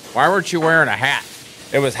 Why weren't you wearing a hat?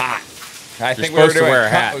 It was hot. I think we supposed were to wear a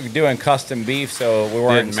hat. doing custom beef, so we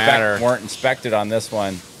weren't Didn't matter. weren't inspected on this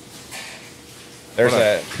one. There's What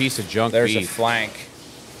a piece of junk there's a beef. flank.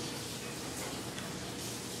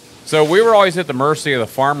 So we were always at the mercy of the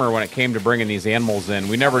farmer when it came to bringing these animals in.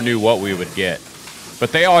 We never knew what we would get,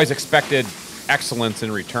 but they always expected excellence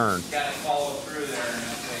in return. Got to follow through there, and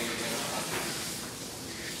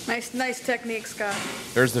that's Nice technique, Scott.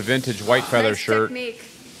 There's the vintage white feather nice shirt. Technique.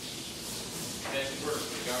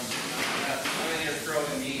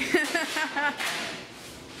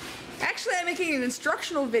 Actually, I'm making an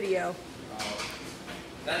instructional video.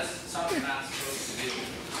 That's something not supposed to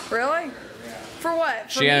do. Really? For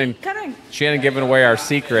what? For Shannon- meat cutting? Shannon giving away our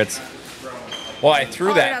secrets. Well, I threw Oh,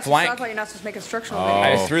 you're that not supposed- I flank. thought you're not supposed to make instructional Oh.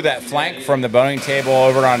 videos. I threw that flank from the boning table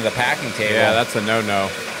over onto the packing table. Yeah, that's a no-no.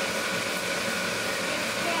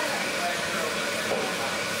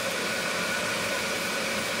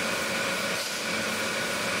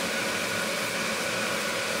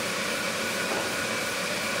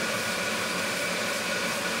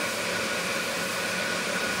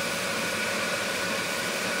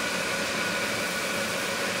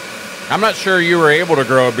 I'm not sure you were able to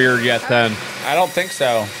grow a beard yet then. I don't think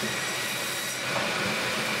so.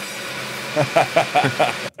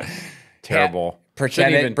 Terrible.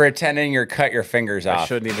 Pretending you're cut your fingers off. I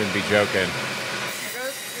shouldn't even be joking.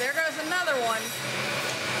 There goes another one.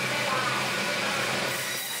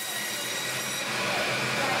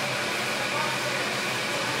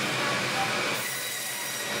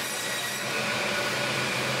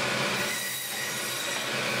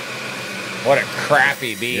 What a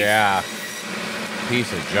crappy beef. Yeah.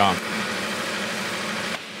 Piece of junk.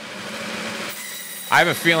 I have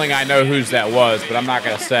a feeling I know whose that was, but I'm not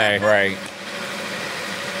going to say. Right.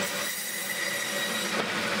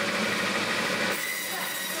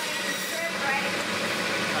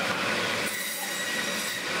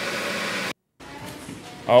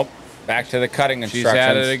 Oh, back to the cutting instructions. She's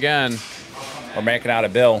at it again. We're making out a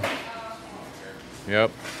bill. Yep.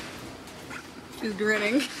 She's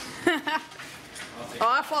grinning. Oh,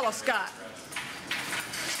 I follow Scott.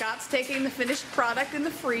 Scott's taking the finished product in the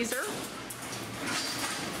freezer.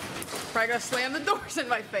 Probably gonna slam the doors in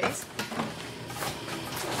my face.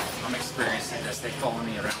 I'm experiencing this. They follow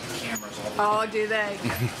me around the cameras all the time. Oh, do they?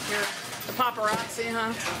 You're the paparazzi,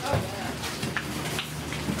 huh?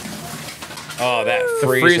 Oh, that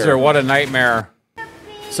freezer, what a nightmare.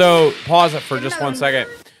 So, pause it for just 1 second.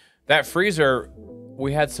 That freezer,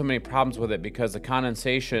 we had so many problems with it because the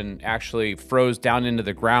condensation actually froze down into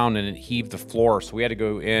the ground and it heaved the floor. So we had to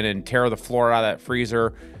go in and tear the floor out of that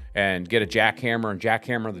freezer and get a jackhammer and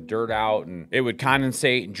jackhammer the dirt out, and it would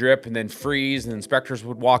condensate and drip and then freeze, and inspectors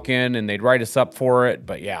would walk in and they'd write us up for it.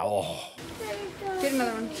 But yeah, Get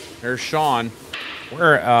another one. There's Sean.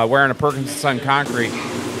 Wearing a Perkins & Son Concrete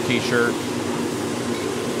t-shirt.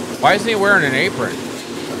 Why isn't he wearing an apron?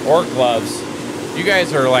 Or gloves. You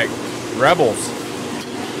guys are like rebels.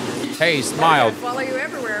 Hey, he smiled. I follow you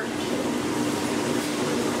everywhere.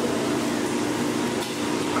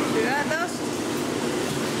 Do that, Dust?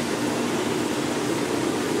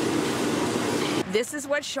 This is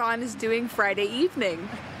what Sean is doing Friday evening.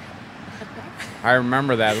 I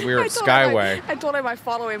remember that. We were at Skyway. I told him I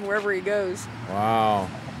follow him wherever he goes. Wow.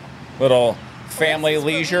 Little family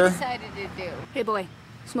leisure. Decided to do. Hey, boy.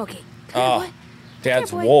 Smokey. Oh,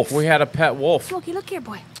 Dad's Here, boy. wolf. We had a pet wolf. Smokey, look here,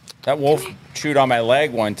 boy. That wolf chewed on my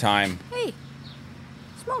leg one time. Hey.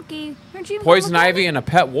 Smokey. Aren't you Poison ivy and a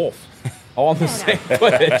pet wolf. All in the same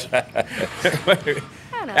footage.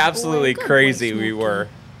 Absolutely crazy we were.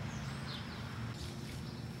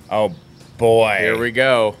 Oh, boy. Here we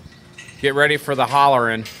go. Get ready for the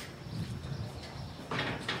hollering.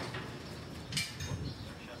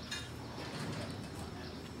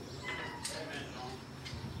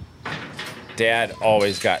 Dad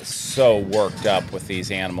always got so worked up with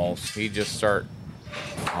these animals. He'd just start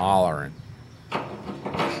hollering.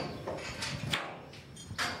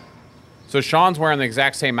 So Sean's wearing the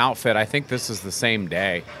exact same outfit. I think this is the same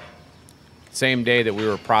day. Same day that we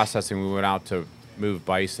were processing, we went out to move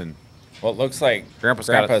bison. Well, it looks like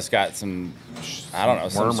Grandpa's got some, I don't know,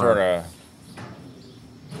 some sort of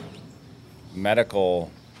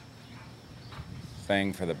medical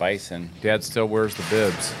thing for the bison. Dad still wears the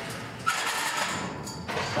bibs.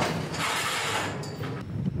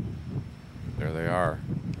 There they are.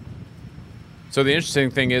 So the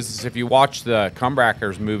interesting thing is if you watch the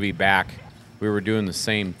Cumbrackers movie back, we were doing the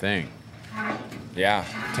same thing. Yeah.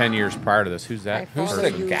 10 years prior to this. Who's that? Who's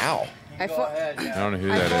the gal? I don't know who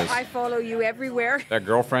that is. I follow you everywhere. That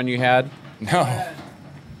girlfriend you had? No.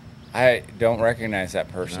 I don't recognize that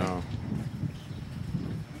person. No.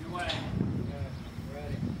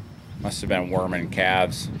 Must have been worming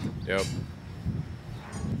calves. Yep.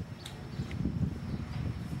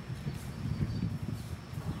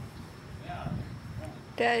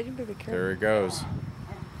 Dad, you better be careful. There he goes.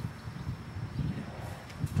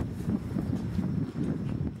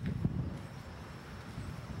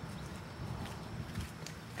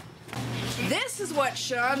 This is what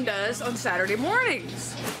Sean does on Saturday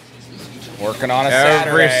mornings. Working on a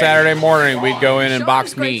Every Saturday. Saturday morning, we'd go in and box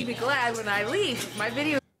Sean's going meat. to be glad when I leave. My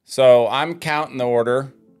video. So I'm counting the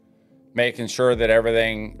order, making sure that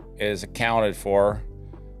everything is accounted for.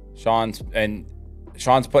 Sean's putting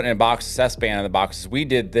in boxes, S-band in the boxes. We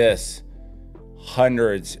did this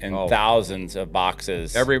hundreds and thousands of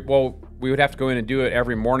boxes. We would have to go in and do it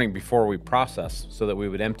every morning before we process so that we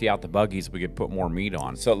would empty out the buggies. We could put more meat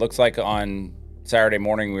on. So it looks like on Saturday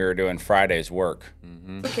morning we were doing Friday's work.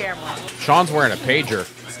 The camera. Sean's wearing a pager.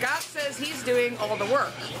 Scott says he's doing all the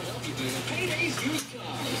work.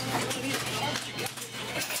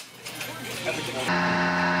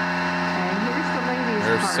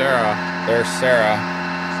 There's Sarah. There's Sarah.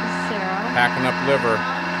 Sarah. Packing up liver.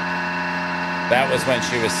 That was when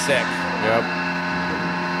she was sick. Yep.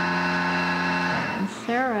 And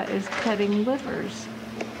Sarah is cutting livers.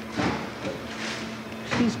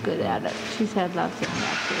 She's good at it. She's had lots of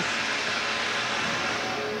practice.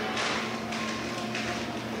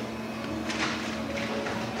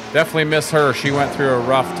 Definitely miss her. She went through a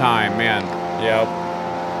rough time, man. Yep.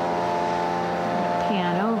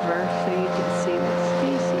 Pan over so you can see what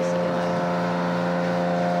Stacy's doing.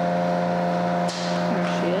 There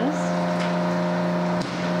she is.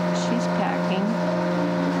 She's packing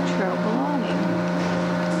trail belonging.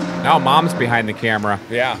 Now Mom's behind the camera.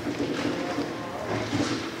 Yeah.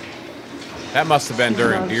 That must have been She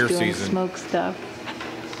during loves deer doing season. Smoke stuff.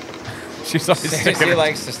 She's always Stacy sticking her-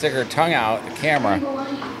 likes to stick her tongue out at the camera.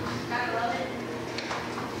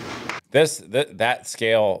 That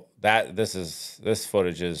scale, this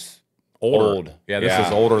footage is old. Yeah, this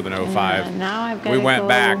is older than 05. And now I've got We to went go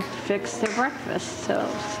back. fix their breakfast. So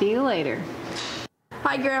see you later.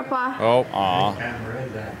 Hi, Grandpa. Oh, Aw.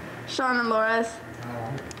 Sean and Laura's.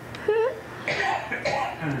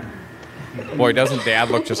 boy, doesn't Dad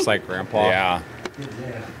look just like Grandpa? Yeah.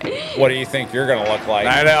 What do you think you're gonna look like?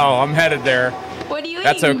 I know. I'm headed there. What are you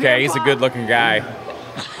That's eating, okay. He's a Grandpa? good-looking guy.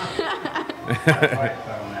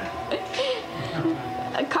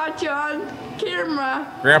 I caught you on camera.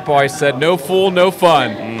 Grandpa always said, "No fool, no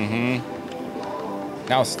fun."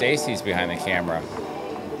 Now Stacy's behind the camera.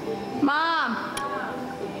 Mom.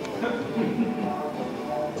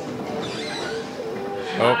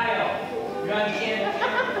 Oh,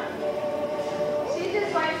 She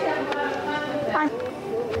just likes to have a lot of fun with it.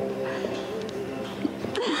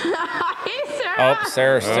 Hi, Sarah. Oh,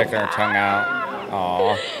 Sarah's sticking her tongue out.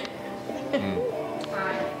 Aw. I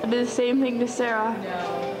did the same thing to Sarah.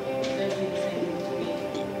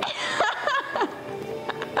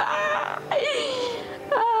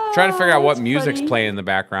 trying to figure out what That's music's funny. playing in the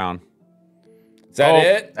background. Is that Oh.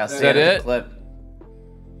 it? That's Is the that end of it? the clip.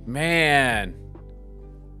 Man,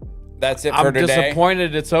 That's it for I'm today.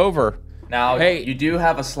 disappointed it's over. Now, Hey. you do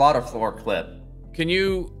have a slaughter floor clip. Can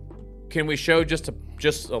we show just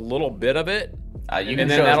a little bit of it? You can And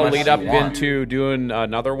then show as that'll much lead as up you want. into doing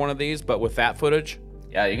another one of these, but with that footage.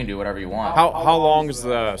 Yeah, you can do whatever you want. How long is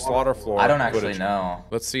the slaughter floor? I don't actually footage? know.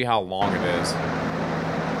 Let's see how long it is.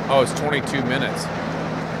 Oh, it's 22 minutes.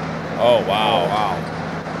 Oh, wow. Wow.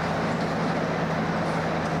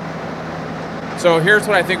 So here's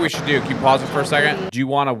what I think we should do. Can you pause it for a second? Do you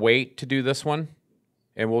want to wait to do this one?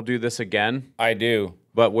 And we'll do this again. I do.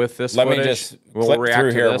 But with this Let me footage, just we'll flip react through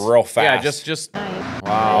to here this. real Yeah, fast. just Nice.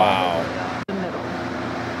 Wow. The middle.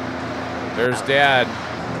 there's Dad.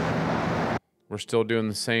 We're still doing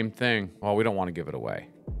the same thing. Well, we don't want to give it away.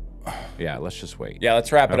 Yeah, let's just wait. Yeah,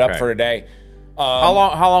 let's wrap it up Okay. for today. How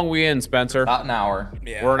long we in, Spencer? About an hour.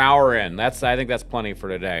 We're an hour in. I think that's plenty for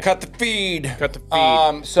today. Cut the feed. Cut the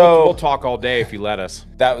feed. So we'll talk all day if you let us.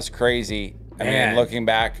 that was crazy. I Man. mean, looking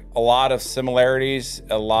back, a lot of similarities,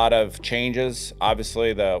 a lot of changes.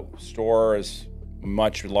 Obviously, the store is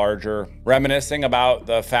much larger. Reminiscing about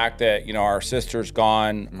the fact that, you know, our sister's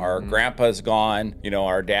gone, our grandpa's gone, you know,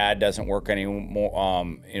 our dad doesn't work anymore,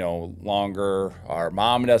 you know, longer, our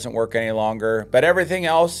mom doesn't work any longer, but everything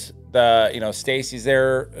else, you know, Stacy's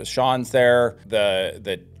there, Sean's there,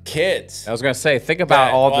 the kids. I was gonna say, think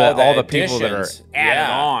about all the people that are additions. added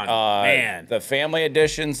Yeah. on. Man, The family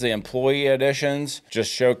additions, the employee additions,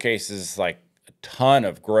 just showcases like a ton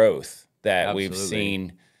of growth that we've Absolutely.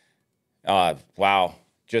 seen. Wow.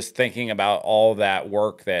 Just thinking about all that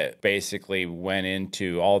work that basically went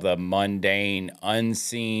into all the mundane,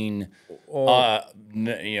 unseen, you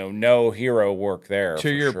know, no hero work there. to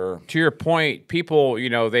your point, people, you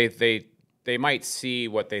know, they might see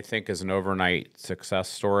what they think is an overnight success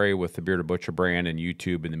story with the Bearded Butcher brand and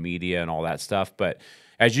YouTube and the media and all that stuff, but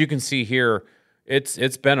as you can see here, it's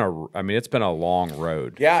been a long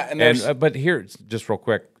road. Yeah, and but here, just real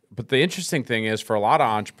quick. But the interesting thing is, for a lot of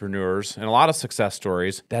entrepreneurs and a lot of success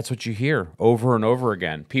stories, that's what you hear over and over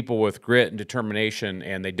again. People with grit and determination,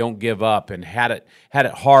 and they don't give up, and had it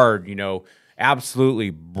hard. You know, absolutely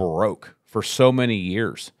broke for so many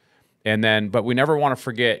years, and then, but we never want to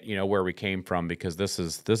forget, you know, where we came from, because this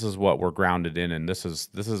is what we're grounded in, and this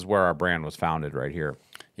is where our brand was founded, right here.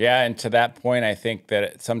 Yeah, and to that point, I think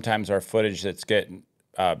that sometimes our footage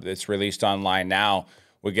that's released online now,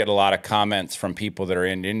 we get a lot of comments from people that are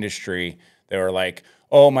in industry. They were like,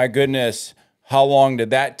 "Oh my goodness, how long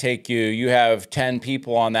did that take you? You have 10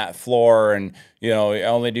 people on that floor, and you know you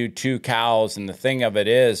only do 2 cows." And the thing of it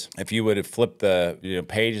is, if you would have flipped the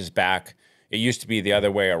pages back, it used to be the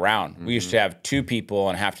other way around. We used to have 2 people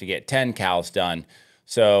and have to get 10 cows done.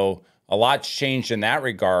 So a lot's changed in that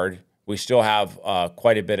regard. We still have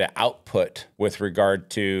quite a bit of output with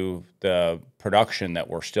regard to the production that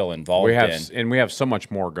we're still involved in. And we have so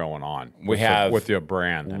much more going on. We have with your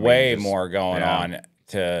brand. way more going on.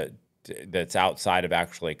 that's outside of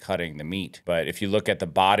actually cutting the meat. But if you look at the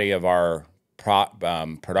body of our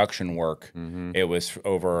production work, it was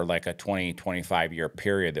over like a 20-25 year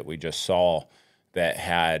period that we just saw that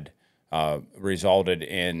had resulted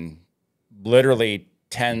in literally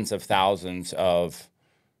tens of thousands of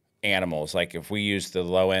animals. Like if we used the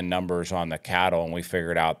low end numbers on the cattle and we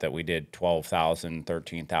figured out that we did 12,000,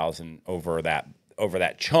 13,000 over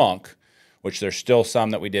that chunk, which there's still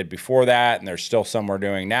some that we did before that, and there's still some we're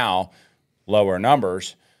doing now, lower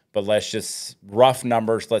numbers. But let's just rough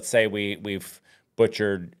numbers. Let's say we've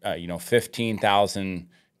butchered 15,000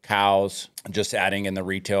 cows, just adding in the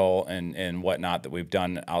retail and whatnot that we've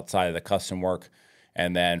done outside of the custom work.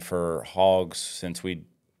 And then for hogs, since we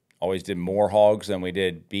always did more hogs than we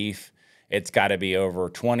did beef, it's got to be over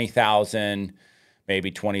 20,000,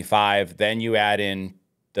 maybe 25. Then you add in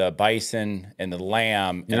the bison and the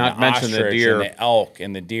lamb and the ostrich and the elk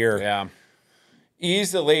and the deer. Yeah.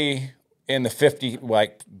 Easily in the 50,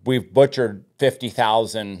 like we've butchered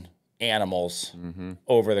 50,000 animals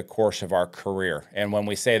over the course of our career. And when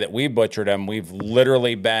we say that we butchered them, we've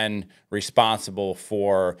literally been responsible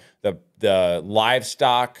for the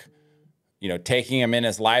livestock, taking them in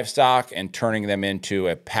as livestock and turning them into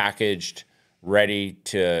a packaged, ready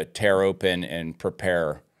to tear open and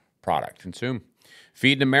prepare product. Consume.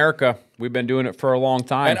 Feeding America. We've been doing it for a long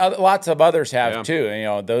time. And lots of others have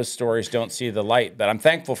too. Those stories don't see the light. But I'm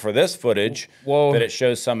thankful for this footage that it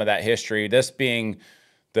shows some of that history. This being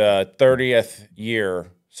the 30th year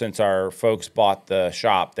since our folks bought the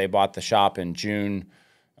shop. They bought the shop in June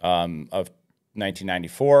of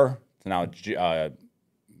 1994. So now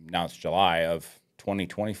it's July of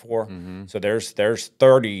 2024. So there's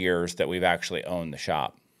 30 years that we've actually owned the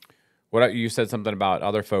shop. What you said something about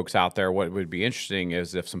other folks out there. What would be interesting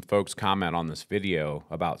is if some folks comment on this video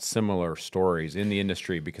about similar stories in the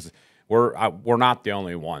industry, because we're not the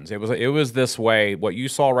only ones. It was this way. What you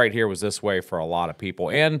saw right here was this way for a lot of people,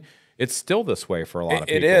 and it's still this way for a lot of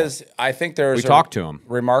people. It is. I think there's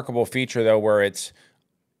remarkable feature though, where it's,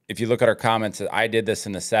 if you look at our comments, I did this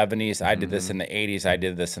in the 70s, I did this in the 80s, I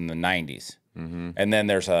did this in the 90s, and then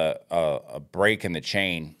there's a break in the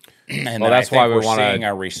chain. And that's why we're seeing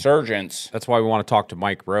a resurgence. That's why we want to talk to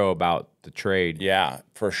Mike Rowe about the trade. Yeah,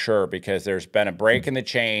 for sure, because there's been a break in the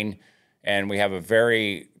chain, and we have a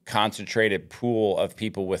very concentrated pool of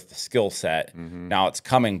people with the skill set. Now it's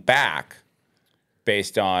coming back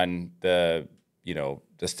based on the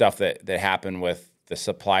stuff that happened with the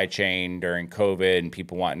supply chain during COVID and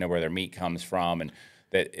people wanting to know where their meat comes from, and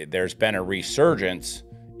that there's been a resurgence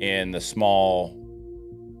in the small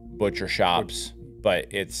butcher shops. But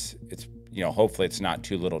it's hopefully it's not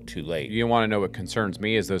too little too late. You want to know what concerns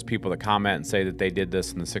me is those people that comment and say that they did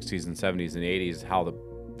this in the 60s and 70s and 80s, how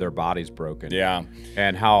their body's broken. Yeah.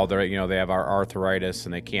 And how they have arthritis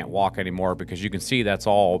and they can't walk anymore, because you can see that's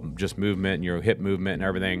all just movement and your hip movement and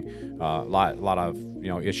everything. A lot of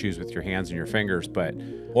issues with your hands and your fingers. But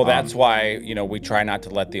that's why we try not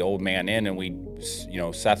to let the old man in, and we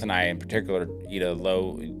Seth and I in particular eat a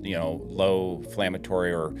low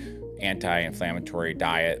inflammatory or anti-inflammatory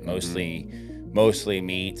diet, mostly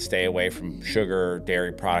meat, stay away from sugar,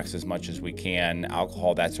 dairy products as much as we can,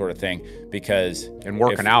 alcohol, that sort of thing, and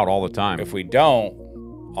working out all the time. If we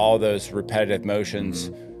don't, all those repetitive motions,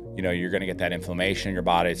 you're going to get that inflammation in your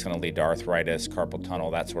body. It's going to lead to arthritis, carpal tunnel,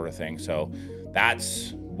 that sort of thing. So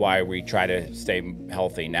that's why we try to stay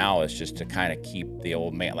healthy now, is just to kind of keep the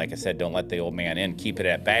old man, like I said, don't let the old man in, keep it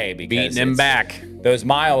at bay, because beating him back. Those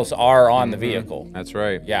miles are on the vehicle. That's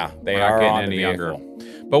right. Yeah, they are on the vehicle.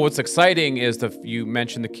 But what's exciting is you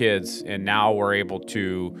mentioned the kids, and now we're able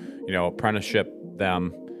to, apprenticeship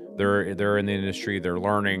them. They're in the industry. They're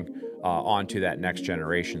learning onto that next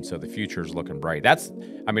generation. So the future is looking bright.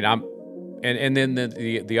 And then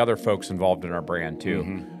the other folks involved in our brand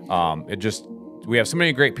too. We have so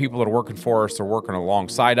many great people that are working for us. They're working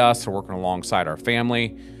alongside us. They're working alongside our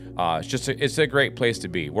family. It's a great place to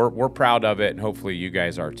be. We're proud of it, and hopefully you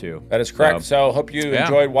guys are too. That is correct. So hope you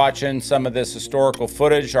enjoyed watching some of this historical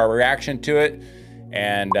footage, our reaction to it,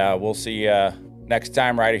 and we'll see you next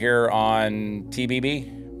time right here on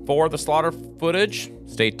TBB. For the slaughter footage,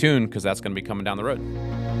 stay tuned, because that's going to be coming down the road.